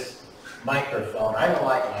without this microphone. I don't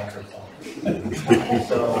like microphones.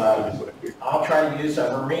 So I'll try to use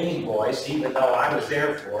a Marine voice, even though I was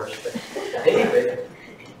Air Force. But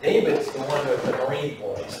David's the one with the Marine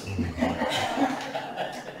voice.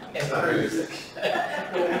 And Bruce,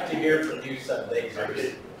 we'll have to hear from you someday,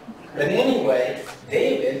 Bruce. But anyway,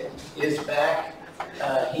 David is back.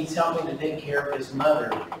 He's helping to take care of his mother,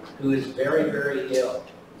 who is very, very ill.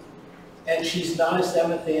 And she's not a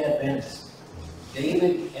Seventh-day Adventist.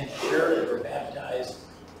 David and Shirley were baptized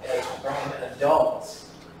as grown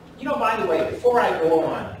adults. You know, by the way, before I go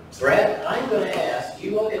on, Brett, I'm going to ask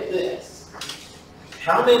you, look at this.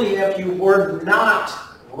 How many of you were not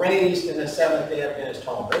raised in a Seventh-day Adventist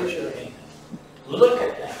home? Raise your hand. Look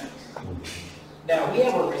at that. Now, we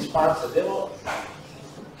have a responsibility.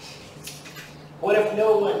 What if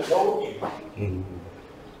no one told you?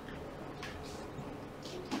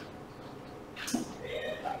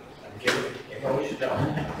 Give it what you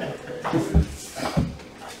don't.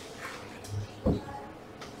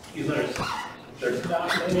 There's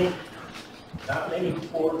not many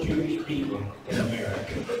poor Jewish people in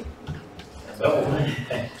America. But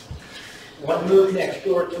one moved next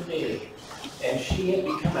door to me, and she had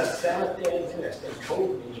become a Seventh-day Adventist and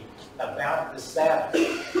told me about the Sabbath.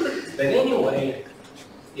 But anyway,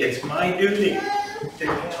 it's my duty to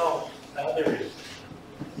tell others,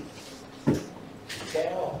 to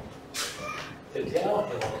tell him,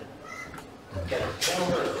 to tell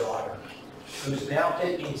her daughter, who's now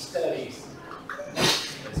taking studies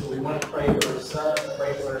And so we want to pray for her son,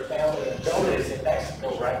 pray for her family, and Jonah is in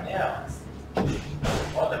Mexico right now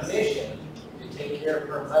on a mission to take care of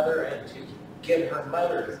her mother and to get her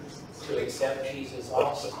mother to accept Jesus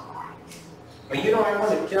also. But I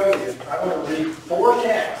want to tell you, I want to read 4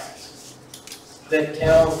 texts that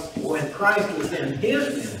tell when Christ was in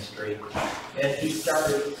his ministry and he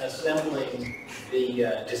started assembling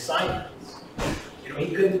the disciples. He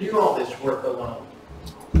couldn't do all this work alone.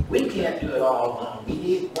 We can't do it all alone. We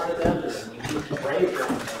need one another, and we need to pray for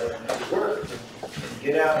one another and work and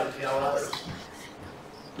get out and tell others.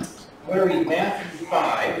 I'm going to read Matthew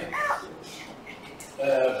 5,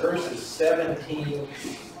 verses 17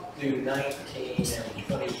 through 19 and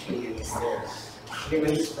 22 there. Anyway,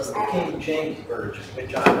 this is from the King James Version,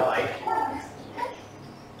 which I like.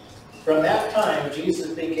 From that time, Jesus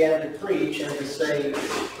began to preach and to say,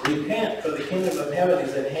 "Repent, for the kingdom of heaven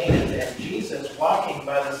is at hand." And Jesus, walking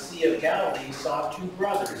by the Sea of Galilee, saw 2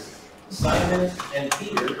 brothers, Simon and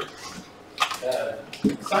Peter.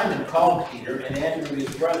 Simon called Peter, and Andrew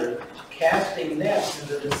his brother, casting nets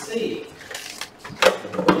into the sea,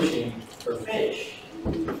 fishing for fish.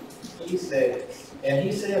 He said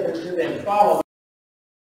unto them, "Follow me."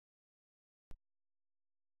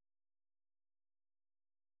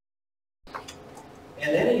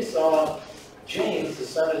 And then he saw James, the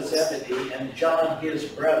son of Zebedee, and John, his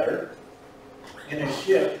brother, in a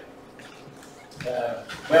ship.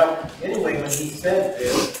 When he said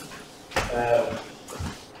this,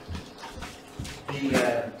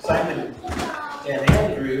 Simon and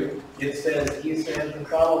Andrew, it says, he said,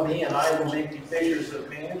 "Follow me, and I will make you fishers of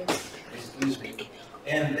men." Excuse me.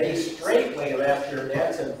 And they straightway left their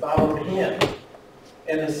nets and followed him.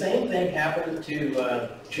 And the same thing happened to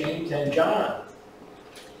James and John.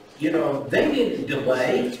 They didn't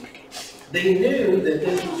delay. They knew that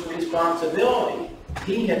this was a responsibility.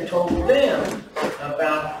 He had told them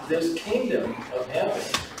about this kingdom of heaven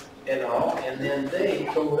and all, and then they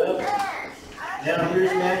told others. Now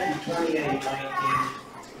here's Matthew 28, 19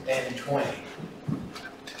 and 20.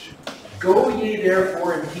 "Go ye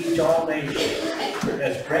therefore and teach all nations,"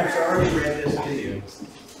 as Brent's already read this to you,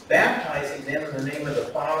 "baptizing them in the name of the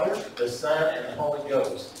Father, the Son, and the Holy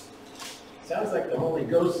Ghost." Sounds like the Holy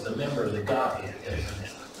Ghost is a member of the Godhead, isn't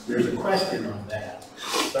it? There's a question on that.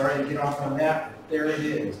 Sorry to get off on that, but there it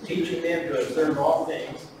is. "Teaching them to observe all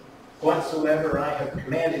things, whatsoever I have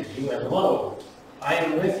commanded you, and lo, I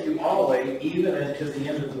am with you always, even unto the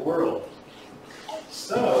end of the world."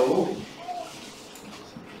 So,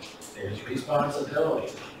 there's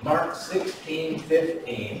responsibility. Mark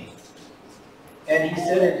 16:15. "And he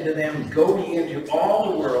said unto them, Go ye into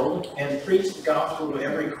all the world, and preach the gospel to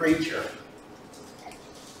every creature."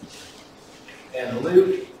 And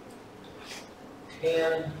Luke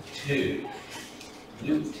 10:2.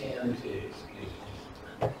 Luke 10:2.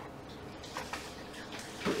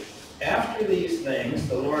 "After these things,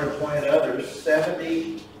 the Lord appointed others,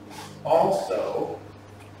 70 also,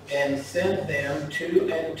 and sent them 2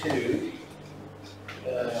 and 2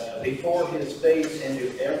 before his face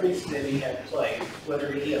into every city and place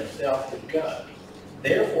whither he himself had gone.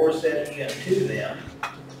 Therefore said he unto them,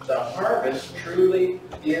 The harvest truly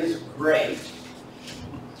is great,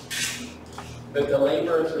 but the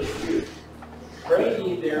laborers are few. Pray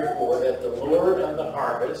ye therefore that the Lord of the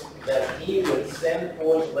harvest, that he would send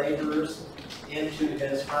forth laborers into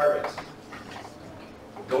his harvest.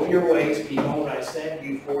 Go your ways, behold, I send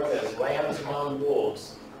you forth as lambs among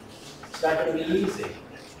wolves." It's not going to be easy.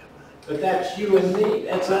 But that's you and me.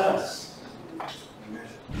 That's us.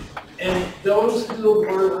 And those who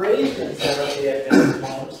were raised in Seventh-day Adventist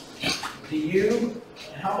homes,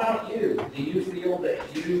 how about you? Do you feel that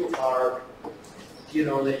you are,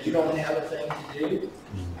 that you don't have a thing to do?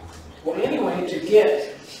 Well, anyway, to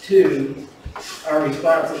get to our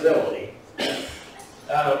responsibility,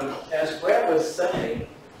 as Brad was saying,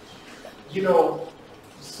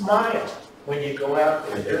 smile when you go out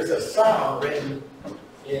there. There's a song written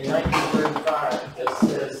in 1935 that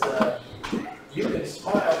says, you can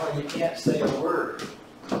smile when you can't say a word.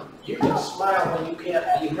 You can smile when you can't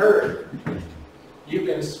be heard. You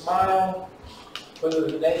can smile whether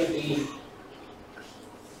the day be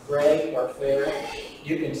gray or fair.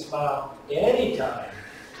 You can smile anytime,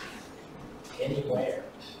 anywhere.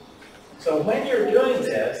 So when you're doing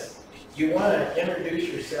this, you want to introduce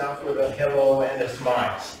yourself with a hello and a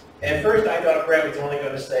smile. At first I thought Brad was only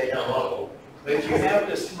going to say hello, but you have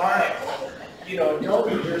to smile.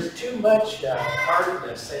 There's too much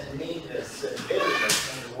hardness and meanness and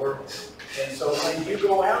bitterness in the world. And so when you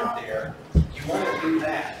go out there, you want to do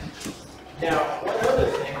that. Now, one other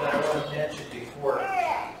thing that I want to mention before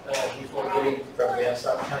getting from this,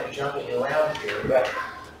 I'm kind of jumping around here, but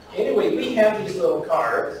we have these little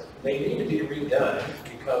cards. They need to be redone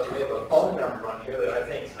because we have a phone number on here that I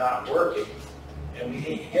think is not working, and we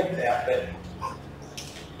need to get that. But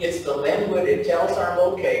it's the Linwood. It tells our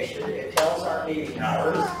location. It tells our meeting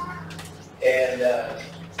hours, and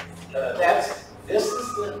this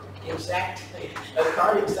is the exact a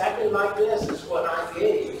card exactly like this is what I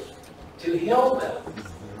gave to Hilda,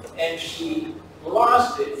 and she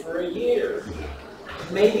lost it for a year.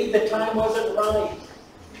 Maybe the time wasn't right.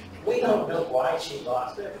 We don't know why she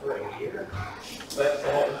lost it for a year, but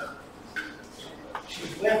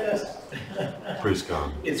she's with us. Praise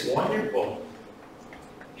God. It's wonderful.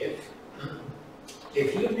 If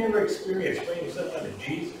you've never experienced bringing someone to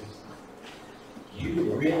Jesus,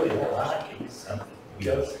 you really are lacking something,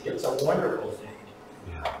 because it's a wonderful thing.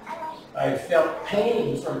 Yeah. I felt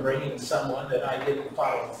pain from bringing someone that I didn't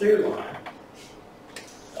follow through on.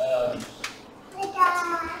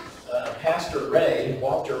 Pastor Ray,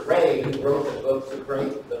 Walter Ray, who wrote the book The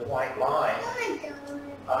Great, The White Line,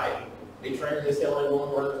 I befriended this young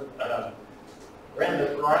woman, ran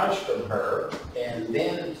the garage from her, and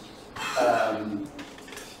then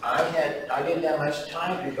I didn't have much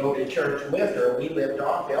time to go to church with her. We lived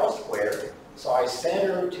off elsewhere, so I sent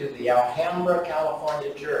her to the Alhambra,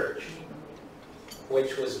 California church,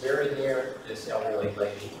 which was very near this elderly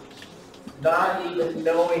lady, not even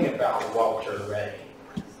knowing about Walter Ray.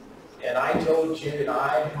 And I told Jude,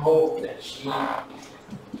 I hope that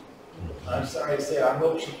I'm sorry to say, I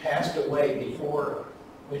hope she passed away before,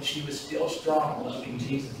 when she was still strong, loving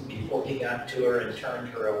Jesus, before he got to her and turned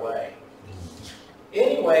her away.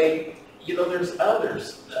 Anyway, you know, there's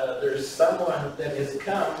others. There's someone that has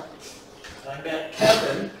come. I met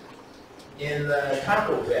Kevin in the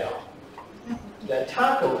Taco Bell. The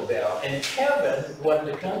Taco Bell. And Kevin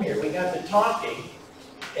wanted to come here. We got to talking,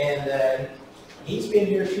 and he's been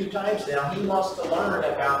here 2 times now. He wants to learn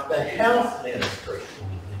about the health ministry.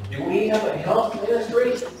 Do we have a health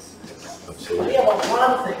ministry? We have a lot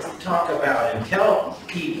of things to talk about and tell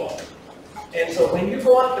people. And so when you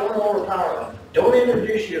go up, don't overpower them. Don't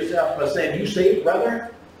introduce yourself by saying, "You saved, brother?"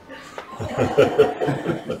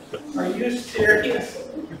 Are you serious?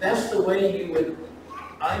 That's the way you would,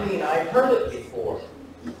 I mean, I've heard it before.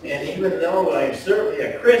 And even though I'm certainly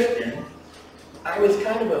a Christian, I was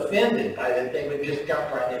kind of offended by that they would just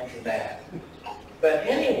jump right into that. But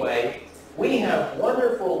anyway, we have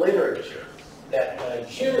wonderful literature that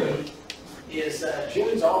June's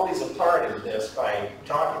always a part of this by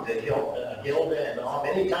talking to Hilda and all.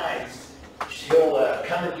 Many times she'll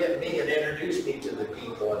come and get me and introduce me to the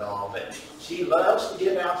people and all, but she loves to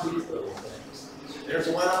give out these little things. There's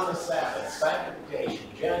one on the Sabbath, sanctification,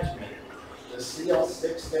 judgment, the seal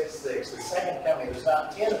 666, the second coming. There's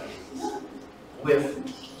about 10 of these with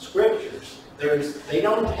scriptures. They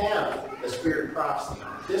don't have the spirit of prophecy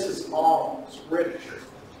on it. This is all scripture.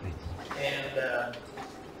 And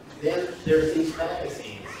then there's these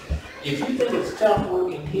magazines. If you think it's tough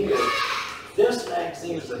working here, this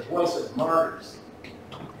magazine is the voice of martyrs.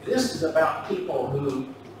 This is about people who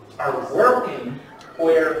are working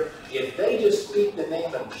where if they just speak the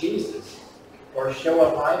name of Jesus or show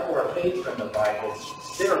a Bible or a page from the Bible,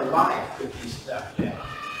 their life could be stuck down.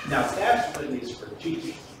 Now that's what it is for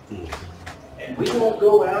Jesus. And we won't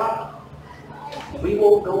go out. We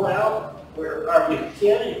won't go out. Where are you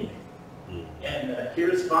kidding me? And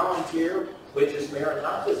here's Volunteer, which is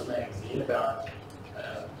Maranatha's magazine about,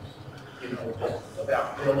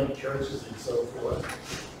 about building churches and so forth.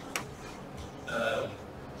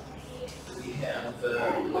 We have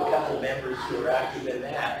a couple members who are active in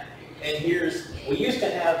that. And we used to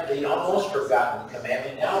have the almost forgotten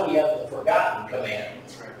commandment. Now we have the forgotten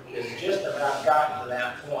commandment. It's just about gotten to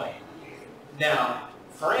that point. Now,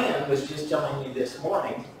 Fran was just telling me this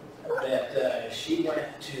morning that she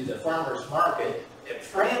went to the farmer's market.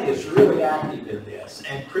 Fran is really active in this,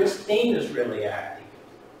 and Christine is really active.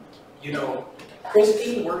 You know,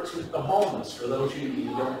 Christine works with the homeless, for those of you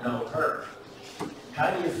who don't know her.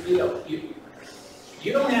 How do you feel?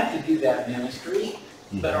 You don't have to do that ministry,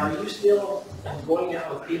 but are you still going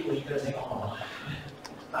out with people you're going to think, "Oh,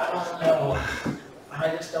 I don't know. I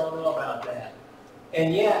just don't know about that."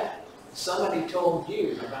 And yet, somebody told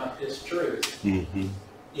you about this truth. Mm-hmm.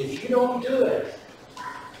 If you don't do it,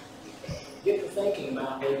 get to thinking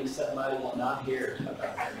about maybe somebody will not hear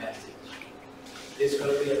about your message. It's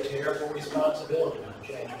going to be a terrible responsibility on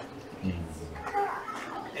change.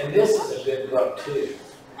 And this is a good book too.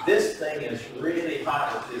 This thing is really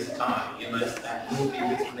hot at this time. You know, that movie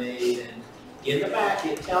was made, and in the back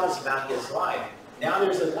it tells about his life. Now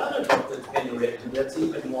there's another book that's been written that's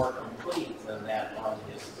even more complete than that on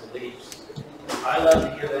his beliefs. I love to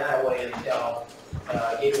hear that way and tell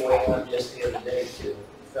Gave away one just the other day to a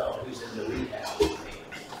fellow who's in the rehab with me.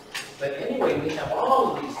 But anyway, we have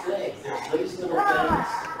all of these things. There's these little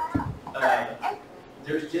things.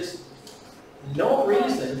 There's just no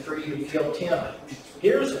reason for you to feel timid.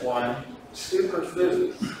 Here's one,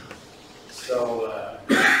 superfoods. So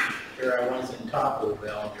here I was in Taco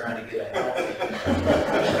Bell trying to get a healthy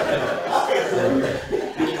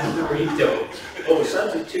burrito. Oh,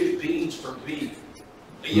 substitute beans for beef.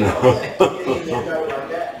 You know, anything like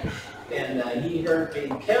that. And he heard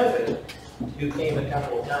me, Kevin, who came a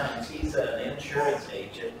couple of times, he's an insurance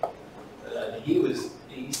agent.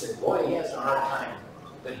 He said, boy, he has a hard time.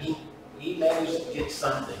 But he managed to get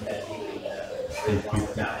something that he could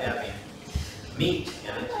without having meat,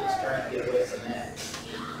 and he's trying to get away from that.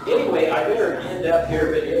 Anyway, I better end up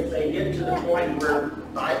here, but if they get to the point where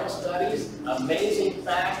Bible studies, amazing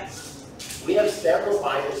facts, we have several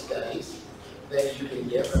Bible studies that you can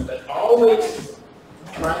give them, but always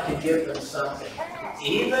try to give them something,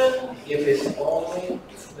 even if it's only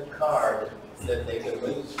the card that they can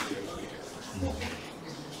lose for you.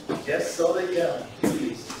 Just so they come to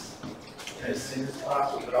Jesus as soon as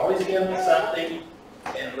possible. But always give them something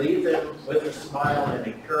and leave them with a smile and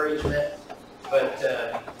encouragement. But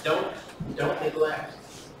don't neglect.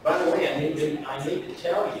 By the way, I need to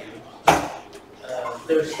tell you,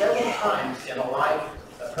 there's several times in a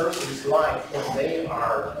person's life when they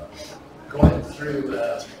are going through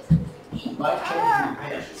life-changing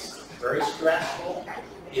events, very stressful.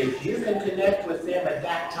 If you can connect with them at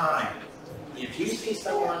that time, if you see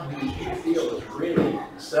someone who you feel is really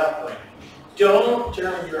suffering, don't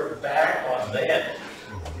turn your back on them.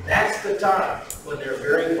 That's the time when they're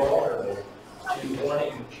very vulnerable to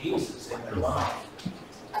wanting Jesus in their life.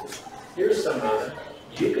 Here's some of them.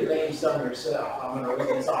 You can name some yourself. I'm going to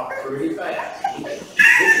read this off pretty fast. We can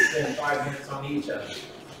spend 5 minutes on each of them.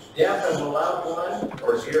 Death of a loved one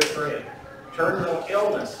or dear friend. Terminal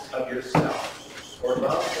illness of yourself or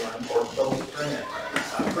loved one or close friend.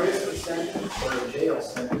 A prison sentence or a jail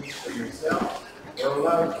sentence for yourself or a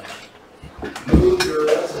loved one. Move your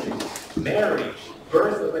residence. Marriage.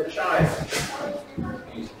 Birth of a child.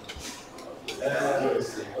 Let's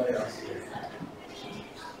see, what else here?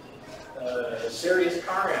 Serious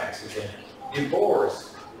car accident,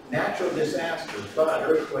 divorce, natural disaster, flood,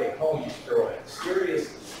 earthquake, home destroyed,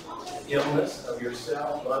 serious illness of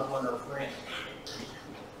yourself, loved one, or friend.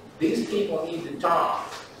 These people need to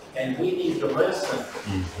talk, and we need to listen.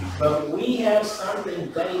 But we have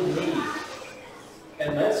something they need,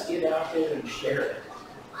 and let's get out there and share it.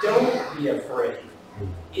 Don't be afraid.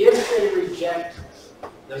 If they reject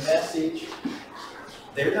the message,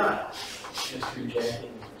 they're not just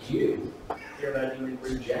rejecting you. They're not even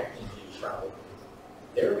rejecting you, probably.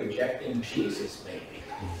 They're rejecting Jesus, maybe.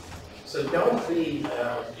 So don't be,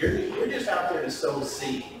 you're just out there to sow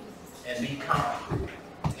seed and be kind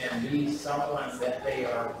and be someone that they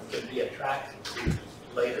could be attracted to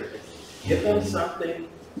later. Give them something,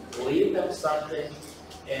 leave them something,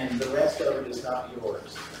 and the rest of it is not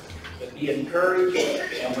yours. But be encouraged,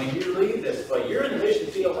 and when you leave this place, you're in the mission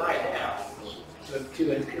field right now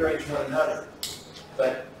to encourage one another.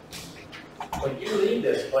 But when you leave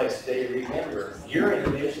this place today, remember, you're in the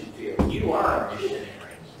mission field. You are a missionary.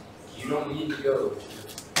 You don't need to go.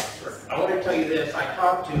 I want to tell you this. I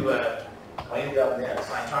talked to, I ended up this.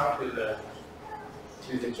 I talked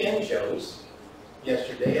to the Ken shows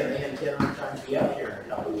yesterday, and they intend on trying to be out here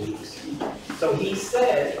in a couple of weeks. So he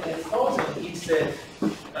said, in closing, he said,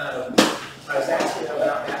 I was asking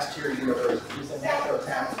about Bastyr University. He's a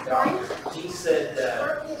naturopathic doctor. He said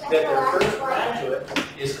that their first graduate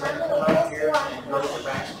is going to come out here and go to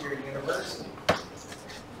Bastyr University.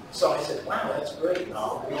 So I said, wow, that's great. And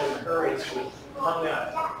all. We were in a hurry, so we hung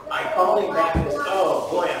up. I called him back and said, oh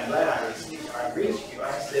boy, I'm glad I reached you.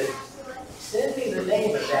 I said, send me the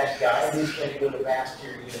name of that guy who's going to go to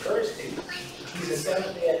Bastyr University. He's a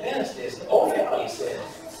Seventh-day Adventist. Oh yeah, he said.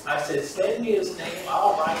 I said, send me his name.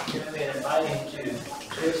 I'll write him and invite him to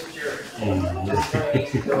this church. This guy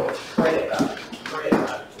needs to go pray about it. Pray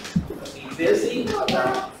about it. Be busy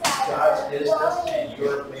about God's business and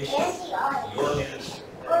your mission, your ministry.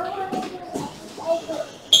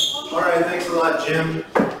 All right, thanks a lot, Jim.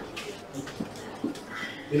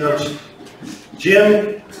 You know,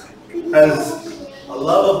 Jim has a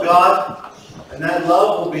love of God, and that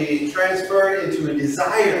love will be transferred into a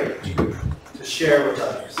desire to share with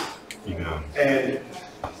others. And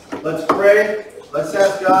let's pray. Let's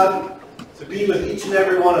ask God to be with each and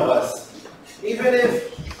every one of us. Even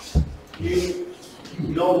if you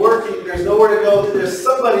don't work, there's nowhere to go, there's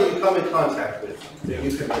somebody you come in contact with that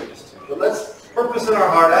you can witness to. But let's purpose in our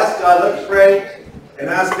heart. Ask God. Let's pray and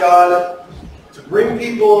ask God to bring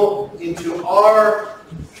people into our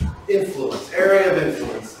influence, area of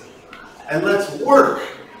influence. And let's work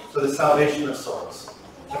for the salvation of souls.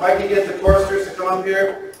 If I can get the choristers to come up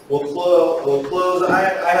here, we'll close. I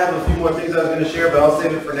have a few more things I was going to share, but I'll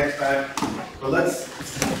save it for next time. But let's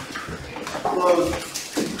close.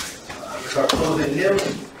 Start closing hymn.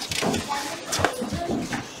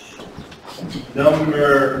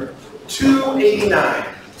 Number 289.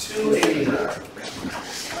 289.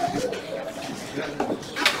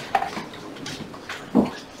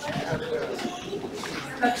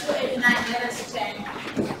 Number 289, let us stand.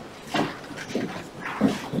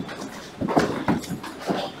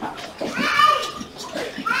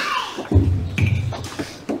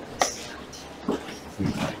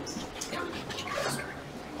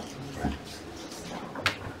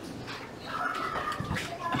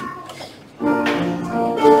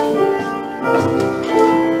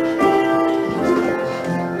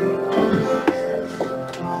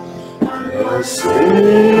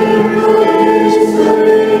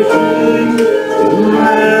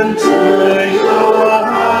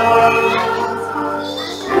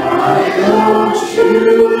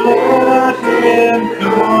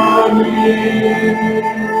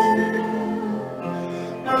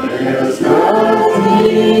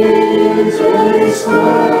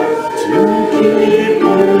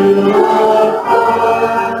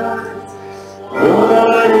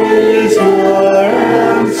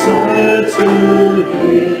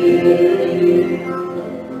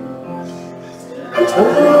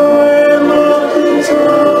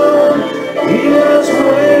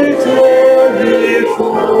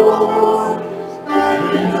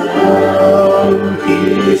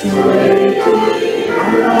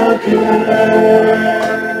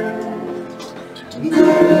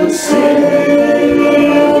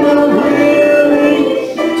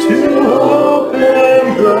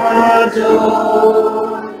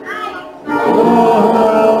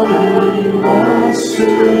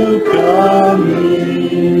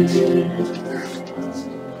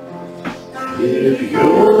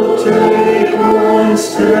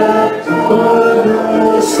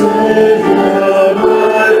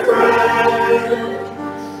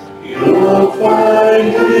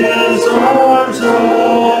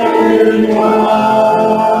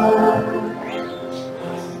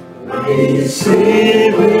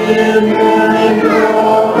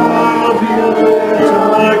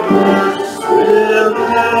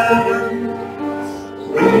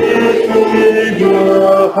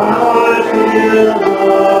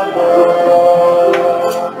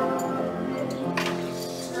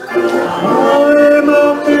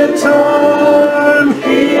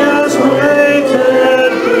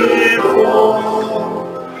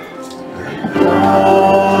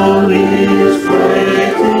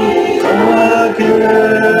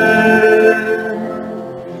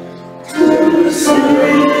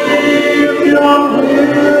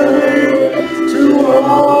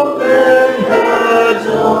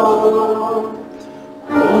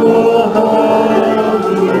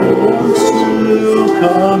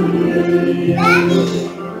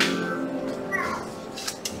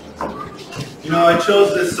 I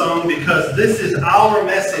chose this song because this is our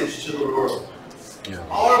message to the world.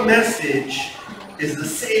 Our message is the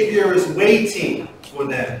Savior is waiting for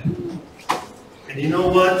them. And you know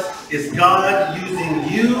what? Is God using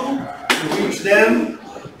you to reach them?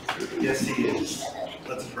 Yes, He is.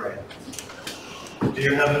 Let's pray.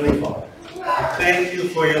 Dear Heavenly Father, we thank you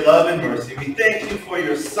for your love and mercy. We thank you for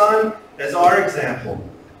your Son as our example.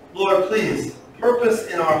 Lord, please, purpose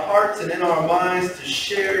in our hearts and in our minds to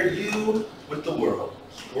share you with the world.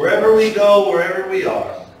 Wherever we go, wherever we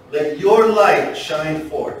are, let your light shine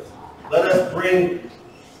forth. Let us bring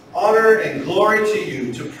honor and glory to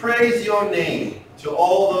you, to praise your name to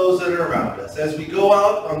all those that are around us. As we go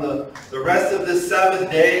out on the rest of this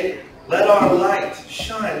Sabbath day, let our light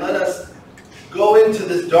shine. Let us go into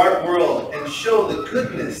this dark world and show the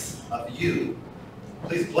goodness of you.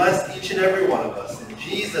 Please bless each and every one of us. In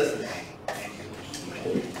Jesus' name.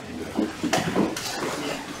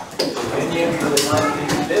 Opinion for the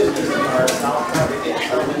monthly business are not going to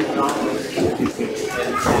get